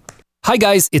 Hi,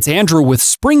 guys. It's Andrew with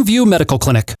Springview Medical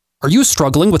Clinic. Are you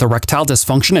struggling with erectile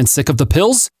dysfunction and sick of the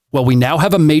pills? Well, we now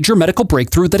have a major medical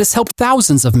breakthrough that has helped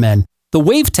thousands of men. The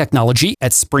WAVE technology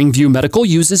at Springview Medical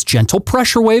uses gentle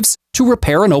pressure waves to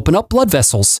repair and open up blood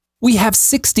vessels. We have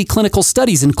 60 clinical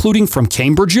studies, including from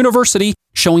Cambridge University,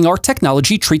 showing our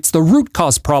technology treats the root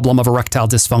cause problem of erectile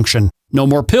dysfunction. No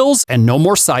more pills and no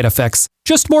more side effects,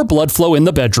 just more blood flow in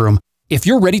the bedroom. If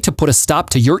you're ready to put a stop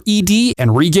to your ED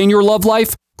and regain your love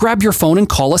life, grab your phone and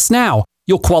call us now.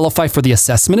 You'll qualify for the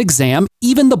assessment exam,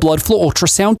 even the blood flow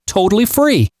ultrasound, totally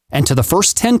free. And to the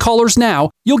first 10 callers now,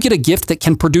 you'll get a gift that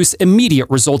can produce immediate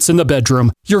results in the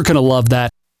bedroom. You're going to love that.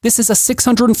 This is a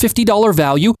 $650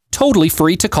 value, totally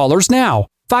free to callers now.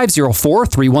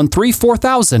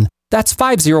 504-313-4000. That's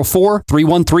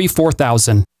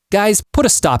 504-313-4000. Guys, put a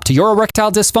stop to your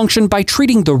erectile dysfunction by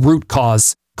treating the root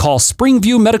cause. Call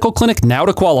Springview Medical Clinic now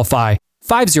to qualify.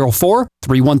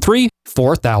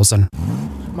 504-313-4000.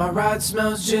 My ride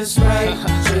smells just right,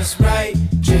 just right,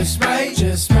 just right,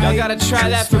 just right. Y'all gotta try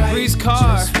that Febreze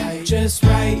car. Just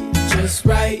right, just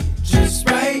right, just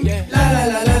right. La la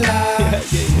la la la.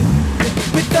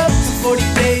 With up to 40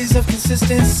 days of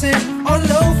consistent scent, all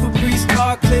over Febreze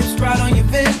car clips right on your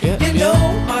vent. You know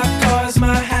my car's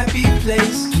my happy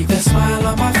place. Keep that smile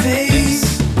on my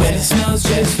face when it smells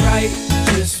just right,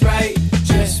 just right,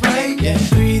 just right. Yeah,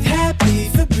 breathe happy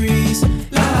Febreze.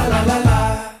 La la la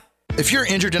la. If you're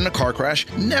injured in a car crash,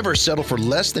 never settle for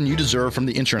less than you deserve from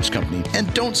the insurance company.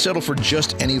 And don't settle for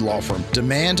just any law firm.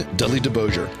 Demand Dudley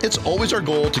DeBosier. It's always our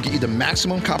goal to get you the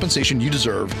maximum compensation you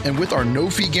deserve. And with our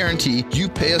no-fee guarantee, you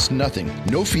pay us nothing.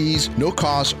 No fees, no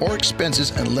costs, or expenses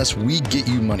unless we get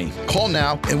you money. Call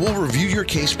now and we'll review your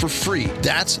case for free.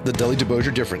 That's the Dudley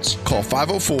DeBosier difference. Call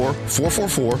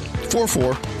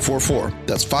 504-444-4444.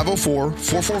 That's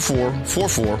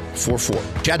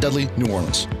 504-444-4444. Chad Dudley, New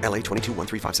Orleans. LA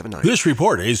 22-13579. This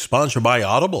report is sponsored by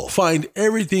Audible. Find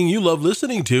everything you love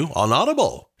listening to on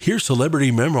Audible. Hear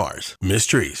celebrity memoirs,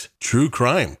 mysteries, true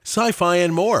crime, sci-fi,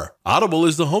 and more. Audible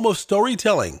is the home of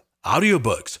storytelling,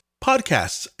 audiobooks,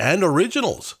 podcasts, and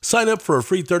originals. Sign up for a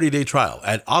free 30-day trial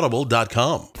at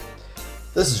audible.com.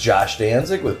 This is Josh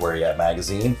Danzig with Where You At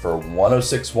Magazine for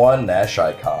 106.1 Nash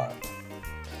Icon.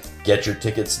 Get your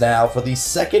tickets now for the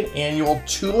second annual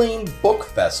Tulane Book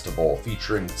Festival,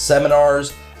 featuring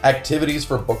seminars, activities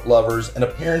for book lovers, and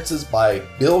appearances by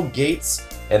Bill Gates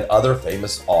and other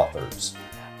famous authors.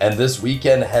 And this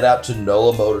weekend, head out to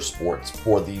NOLA Motorsports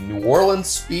for the New Orleans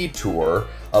Speed Tour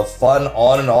of fun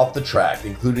on and off the track,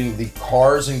 including the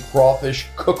Cars and Crawfish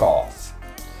Cook-Off.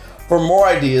 For more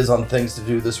ideas on things to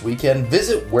do this weekend,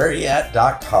 visit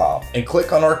whereyat.com and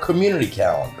click on our community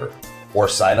calendar, or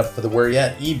sign up for the Where You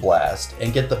At e-blast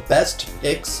and get the best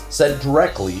picks sent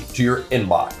directly to your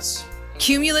inbox.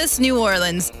 Cumulus New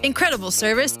Orleans. Incredible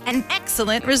service and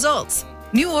excellent results.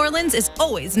 New Orleans is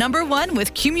always #1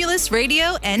 with Cumulus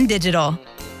Radio and Digital.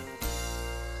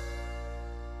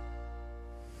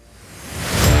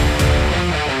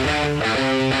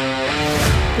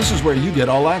 This is where you get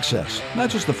all access,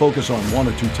 not just the focus on one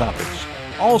or two topics.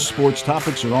 All sports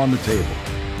topics are on the table,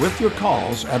 with your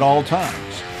calls at all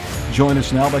times. Join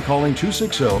us now by calling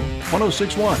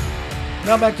 260-1061.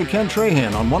 Now back to Ken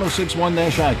Trahan on 106.1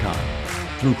 Nash Icon,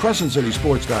 through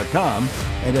CrescentCitySports.com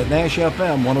and at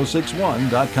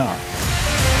NashFM1061.com.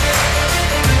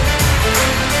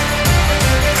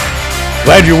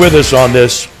 Glad you're with us on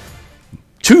this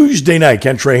Tuesday night.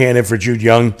 Ken Trahan in for Jude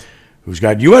Young, who's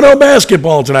got UNO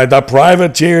basketball tonight. The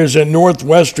Privateers at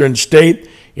Northwestern State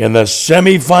in the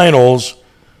semifinals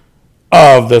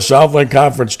of the Southland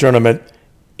Conference Tournament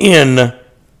in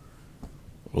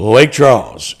Lake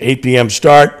Charles. 8 p.m.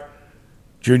 start.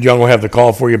 Jude Young will have the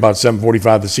call for you about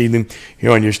 7:45 this evening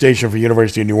here on your station for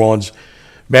University of New Orleans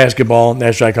basketball,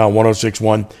 Nash Icon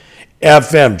 106.1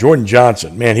 FM. Jordan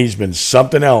Johnson, man, he's been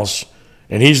something else.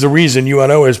 And he's the reason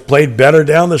UNO has played better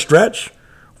down the stretch,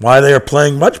 why they are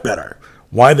playing much better,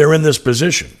 why they're in this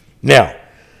position. Now,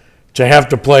 to have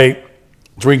to play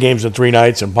 3 games in 3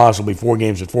 nights and possibly 4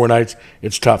 games in 4 nights,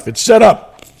 it's tough. It's set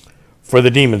up for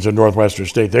the Demons of Northwestern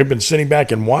State. They've been sitting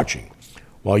back and watching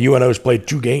while UNO's played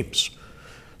 2 games.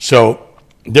 So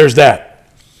there's that.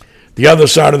 The other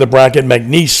side of the bracket,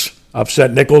 McNeese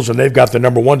upset Nichols, and they've got the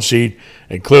number 1 seed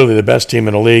and clearly the best team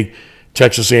in the league,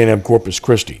 Texas A&M Corpus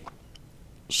Christi.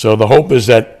 So the hope is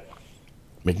that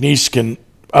McNeese can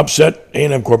upset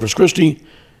A&M Corpus Christi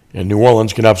and New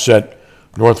Orleans can upset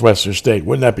Northwestern State.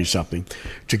 Wouldn't that be something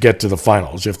to get to the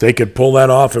finals? If they could pull that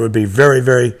off, it would be very,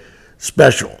 very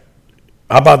special.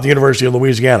 How about the University of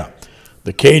Louisiana?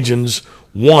 The Cajuns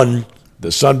won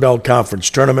the Sun Belt Conference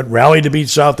tournament, rallied to beat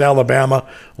South Alabama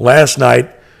last night,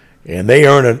 and they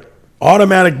earn an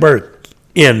automatic berth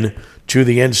in to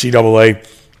the NCAA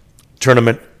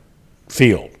tournament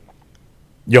field.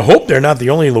 You hope they're not the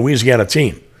only Louisiana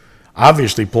team.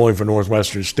 Obviously pulling for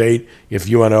Northwestern State if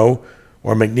UNO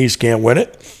or McNeese can't win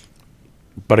it.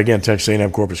 But again, Texas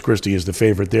A&M Corpus Christi is the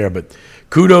favorite there. But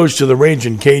kudos to the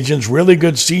Ragin' Cajuns. Really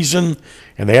good season,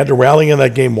 and they had to rally in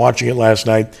that game, watching it last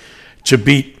night, to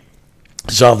beat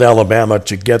South Alabama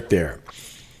to get there.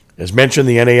 As mentioned,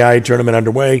 the NAIA tournament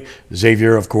underway.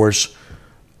 Xavier, of course,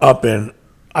 up in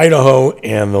Idaho,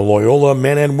 and the Loyola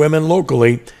men and women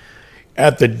locally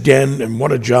at the Den. And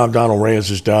what a job Donald Reyes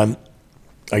has done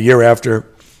a year after,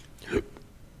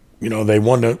 they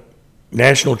won the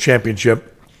national championship,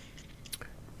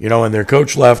 and their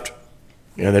coach left,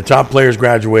 and their top players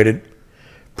graduated.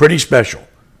 Pretty special.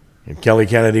 And Kelly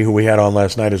Kennedy, who we had on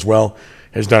last night as well,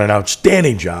 has done an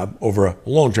outstanding job over a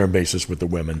long-term basis with the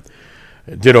women.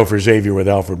 Ditto for Xavier with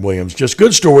Alfred Williams. Just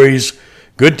good stories,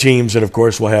 good teams, and of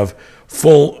course we'll have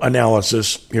full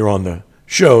analysis here on the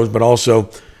shows, but also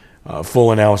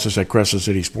full analysis at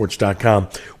CrescentCitySports.com,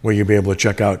 where you'll be able to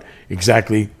check out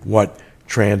exactly what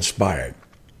transpired.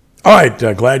 All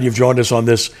right, glad you've joined us on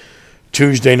this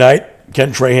Tuesday night.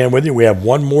 Ken Trahan with you. We have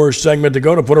one more segment to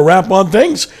go to put a wrap on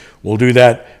things. We'll do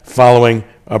that following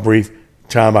a brief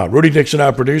timeout. Rudy Dixon,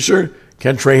 our producer.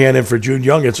 Ken Trahan in for Jude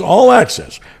Young. It's All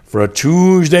Access for a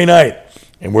Tuesday night.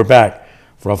 And we're back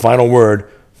for a final word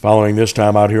following this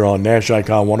timeout here on Nash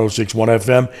Icon 106.1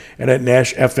 FM and at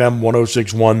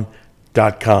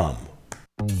NashFM1061.com.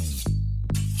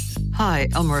 Hi,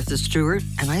 I'm Martha Stewart,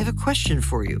 and I have a question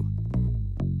for you.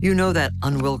 You know that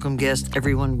unwelcome guest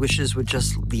everyone wishes would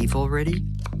just leave already?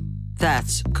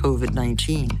 That's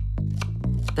COVID-19.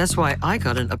 That's why I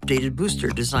got an updated booster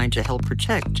designed to help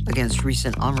protect against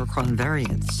recent Omicron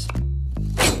variants.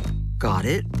 Got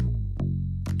it?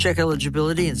 Check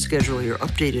eligibility and schedule your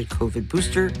updated COVID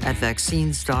booster at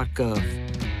vaccines.gov.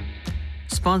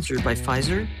 Sponsored by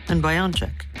Pfizer and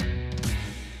BioNTech.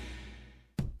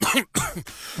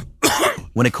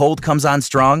 When a cold comes on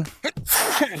strong,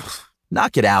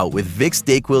 knock it out with Vicks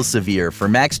DayQuil Severe for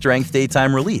max strength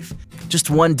daytime relief. Just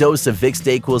 1 dose of Vicks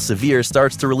DayQuil Severe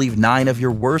starts to relieve 9 of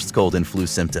your worst cold and flu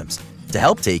symptoms to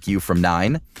help take you from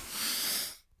 9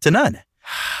 to none.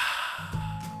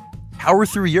 Power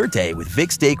through your day with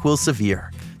Vicks DayQuil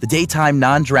Severe, the daytime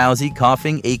non-drowsy,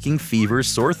 coughing, aching, fever,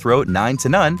 sore throat, 9 to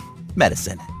none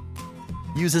medicine.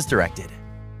 Use as directed.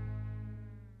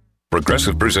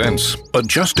 Progressive presents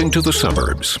Adjusting to the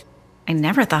Suburbs. I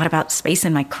never thought about space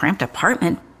in my cramped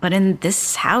apartment, but in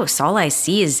this house, all I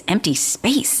see is empty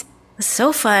space. The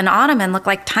sofa and ottoman look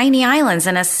like tiny islands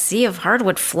in a sea of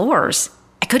hardwood floors.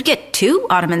 I could get 2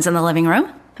 ottomans in the living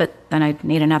room, but then I'd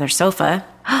need another sofa.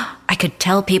 I could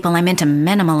tell people I'm into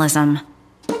minimalism.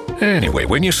 Anyway,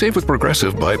 when you save with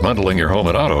Progressive by bundling your home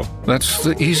and auto, that's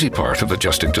the easy part of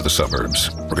adjusting to the suburbs.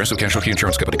 Progressive Casualty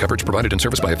Insurance Company. Coverage provided in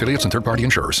service by affiliates and third-party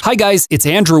insurers. Hi guys, it's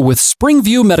Andrew with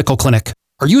Springview Medical Clinic.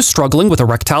 Are you struggling with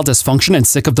erectile dysfunction and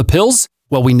sick of the pills?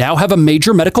 Well, we now have a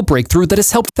major medical breakthrough that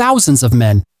has helped thousands of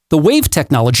men. The Wave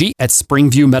technology at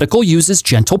Springview Medical uses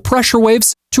gentle pressure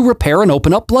waves to repair and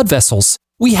open up blood vessels.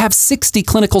 We have 60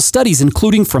 clinical studies,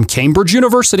 including from Cambridge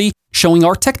University, showing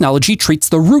our technology treats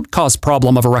the root cause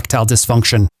problem of erectile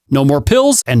dysfunction. No more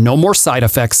pills and no more side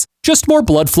effects, just more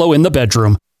blood flow in the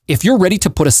bedroom. If you're ready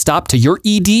to put a stop to your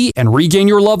ED and regain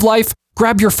your love life,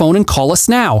 grab your phone and call us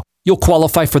now. You'll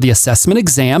qualify for the assessment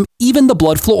exam, even the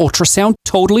blood flow ultrasound,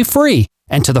 totally free.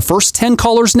 And to the first 10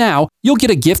 callers now, you'll get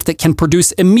a gift that can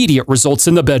produce immediate results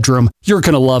in the bedroom. You're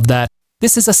going to love that.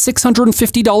 This is a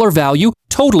 $650 value,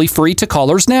 totally free to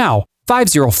callers now.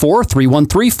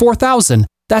 504-313-4000.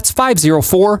 That's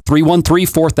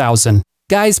 504-313-4000.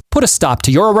 Guys, put a stop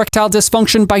to your erectile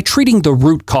dysfunction by treating the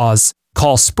root cause.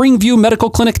 Call Springview Medical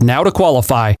Clinic now to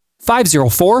qualify.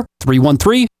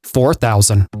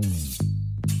 504-313-4000.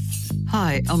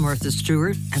 Hi, I'm Martha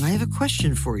Stewart, and I have a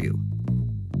question for you.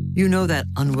 You know that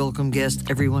unwelcome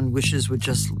guest everyone wishes would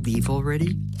just leave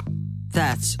already?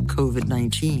 That's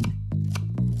COVID-19.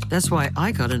 That's why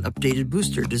I got an updated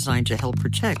booster designed to help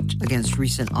protect against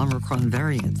recent Omicron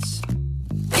variants.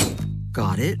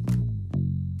 Got it?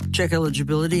 Check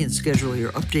eligibility and schedule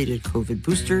your updated COVID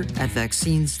booster at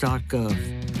vaccines.gov.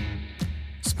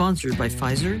 Sponsored by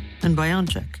Pfizer and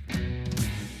BioNTech.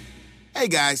 Hey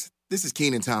guys, this is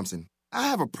Kenan Thompson. I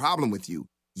have a problem with you.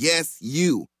 Yes,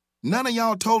 you. None of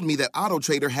y'all told me that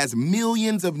AutoTrader has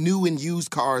millions of new and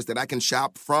used cars that I can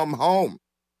shop from home.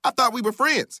 I thought we were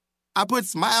friends. I put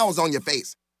smiles on your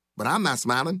face, but I'm not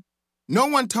smiling. No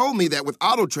one told me that with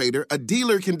AutoTrader, a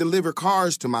dealer can deliver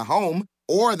cars to my home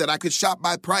or that I could shop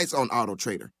by price on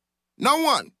AutoTrader. No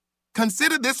one.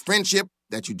 Consider this friendship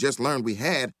that you just learned we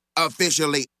had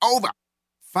officially over.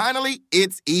 Finally,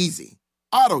 it's easy.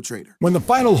 AutoTrader. When the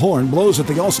final horn blows at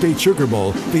the Allstate Sugar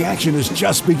Bowl, the action is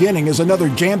just beginning as another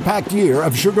jam-packed year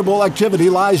of Sugar Bowl activity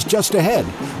lies just ahead.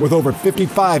 With over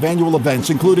 55 annual events,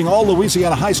 including all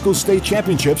Louisiana high school state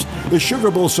championships, the Sugar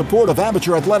Bowl's support of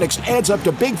amateur athletics adds up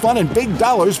to big fun and big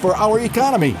dollars for our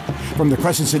economy. From the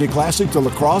Crescent City Classic to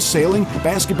lacrosse, sailing,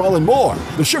 basketball, and more,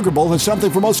 the Sugar Bowl has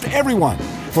something for most everyone.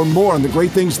 For more on the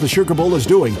great things the Sugar Bowl is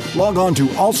doing, log on to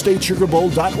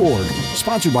allstatesugarbowl.org.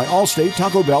 Sponsored by Allstate,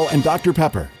 Taco Bell, and Dr.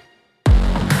 Pepper.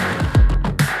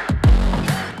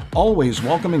 Always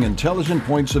welcoming intelligent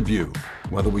points of view,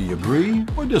 whether we agree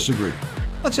or disagree.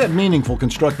 Let's have meaningful,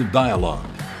 constructive dialogue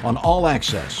on All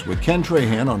Access with Ken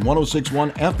Trahan on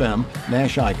 106.1 FM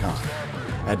Nash Icon,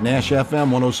 at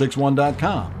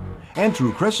NashFM1061.com, and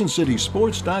through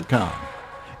CrescentCitySports.com.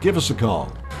 Give us a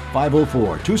call,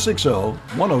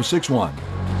 504-260-1061.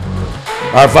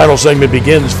 Our final segment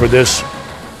begins for this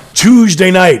Tuesday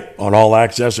night on All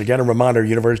Access. Again, a reminder,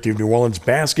 University of New Orleans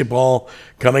basketball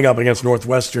coming up against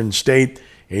Northwestern State,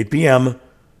 8 p.m.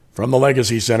 from the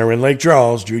Legacy Center in Lake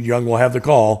Charles. Jude Young will have the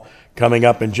call coming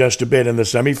up in just a bit in the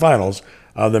semifinals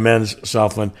of the Men's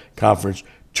Southland Conference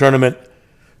Tournament.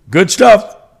 Good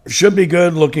stuff. Should be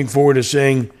good. Looking forward to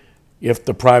seeing if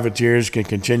the Privateers can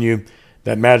continue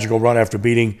that magical run after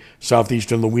beating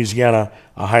Southeastern Louisiana,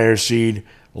 a higher seed,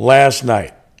 last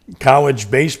night. College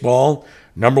baseball,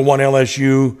 number 1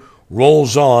 LSU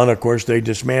rolls on. Of course, they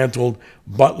dismantled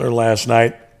Butler last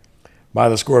night by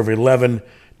the score of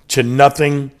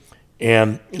 11-0.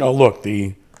 And, look,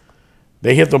 they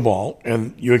hit the ball,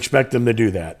 and you expect them to do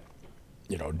that.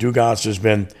 Dugas has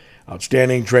been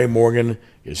outstanding. Trey Morgan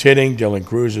is hitting. Dylan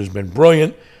Cruz has been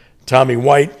brilliant. Tommy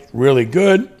White, really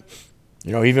good.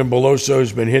 Even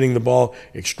Beloso's been hitting the ball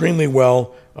extremely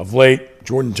well of late.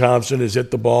 Jordan Thompson has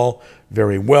hit the ball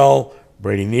very well.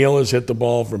 Brady Neal has hit the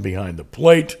ball from behind the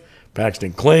plate.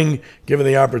 Paxton Kling, given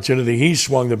the opportunity, he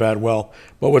swung the bat well.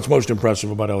 But what's most impressive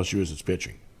about LSU is its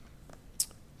pitching.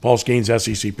 Paul Skeens,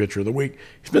 SEC Pitcher of the Week.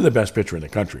 He's been the best pitcher in the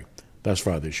country thus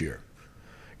far this year.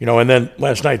 And then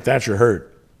last night, Thatcher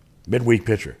Hurd, midweek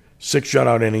pitcher, 6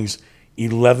 shutout innings,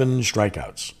 11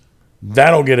 strikeouts.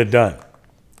 That'll get it done.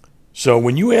 So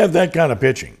when you have that kind of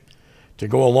pitching to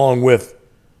go along with,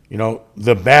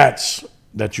 the bats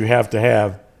that you have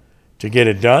to get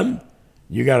it done,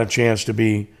 you got a chance to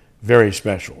be very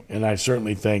special. And I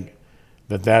certainly think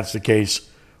that that's the case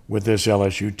with this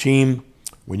LSU team.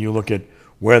 When you look at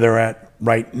where they're at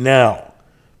right now,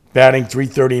 batting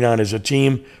 .339 as a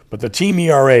team, but the team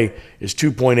ERA is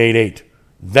 2.88.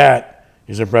 That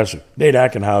is impressive. Nate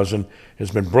Ackenhausen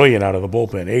has been brilliant out of the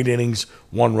bullpen. 8 innings,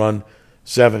 1 run,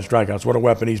 7 strikeouts. What a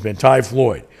weapon he's been. Ty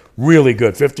Floyd, really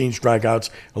good. 15 strikeouts,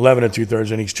 11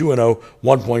 2/3 innings, 2-0,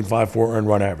 1.54 earned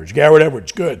run average. Garrett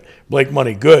Edwards, good. Blake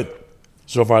Money, good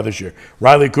so far this year.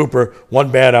 Riley Cooper, 1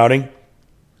 bad outing,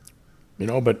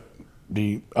 but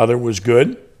the other was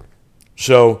good.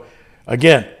 So,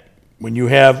 again, when you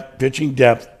have pitching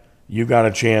depth, you've got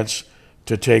a chance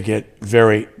to take it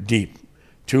very deep.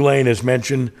 Tulane has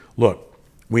mentioned, look,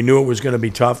 we knew it was going to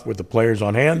be tough with the players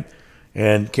on hand,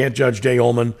 and can't judge Jay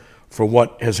Ullman for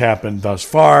what has happened thus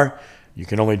far. You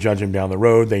can only judge him down the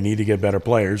road. They need to get better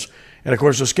players. And, of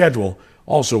course, the schedule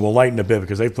also will lighten a bit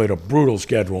because they've played a brutal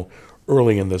schedule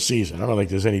early in the season. I don't think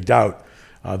there's any doubt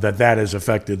that has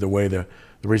affected the way the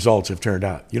results have turned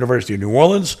out. University of New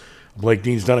Orleans, Blake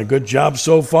Dean's done a good job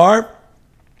so far.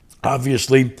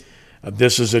 Obviously,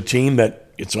 this is a team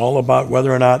that it's all about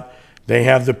whether or not they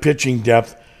have the pitching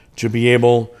depth to be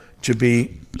able to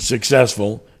be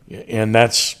successful, and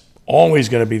that's always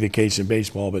going to be the case in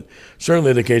baseball, but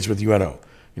certainly the case with UNO.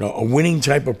 A winning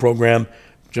type of program,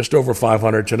 just over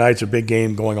 500. Tonight's a big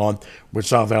game going on with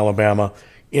South Alabama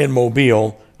in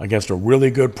Mobile against a really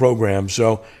good program.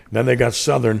 So then they got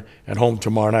Southern at home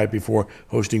tomorrow night before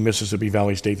hosting Mississippi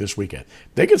Valley State this weekend.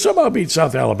 They can somehow beat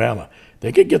South Alabama.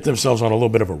 They could get themselves on a little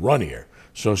bit of a run here.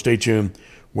 So stay tuned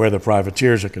where the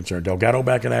Privateers are concerned. Delgado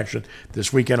back in action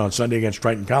this weekend on Sunday against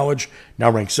Triton College,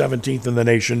 now ranked 17th in the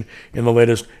nation in the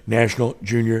latest National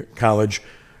Junior College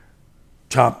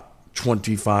Top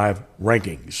 25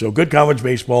 rankings. So good college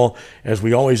baseball, as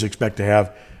we always expect to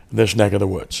have this neck of the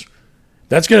woods.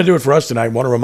 That's going to do it for us tonight. I want to remind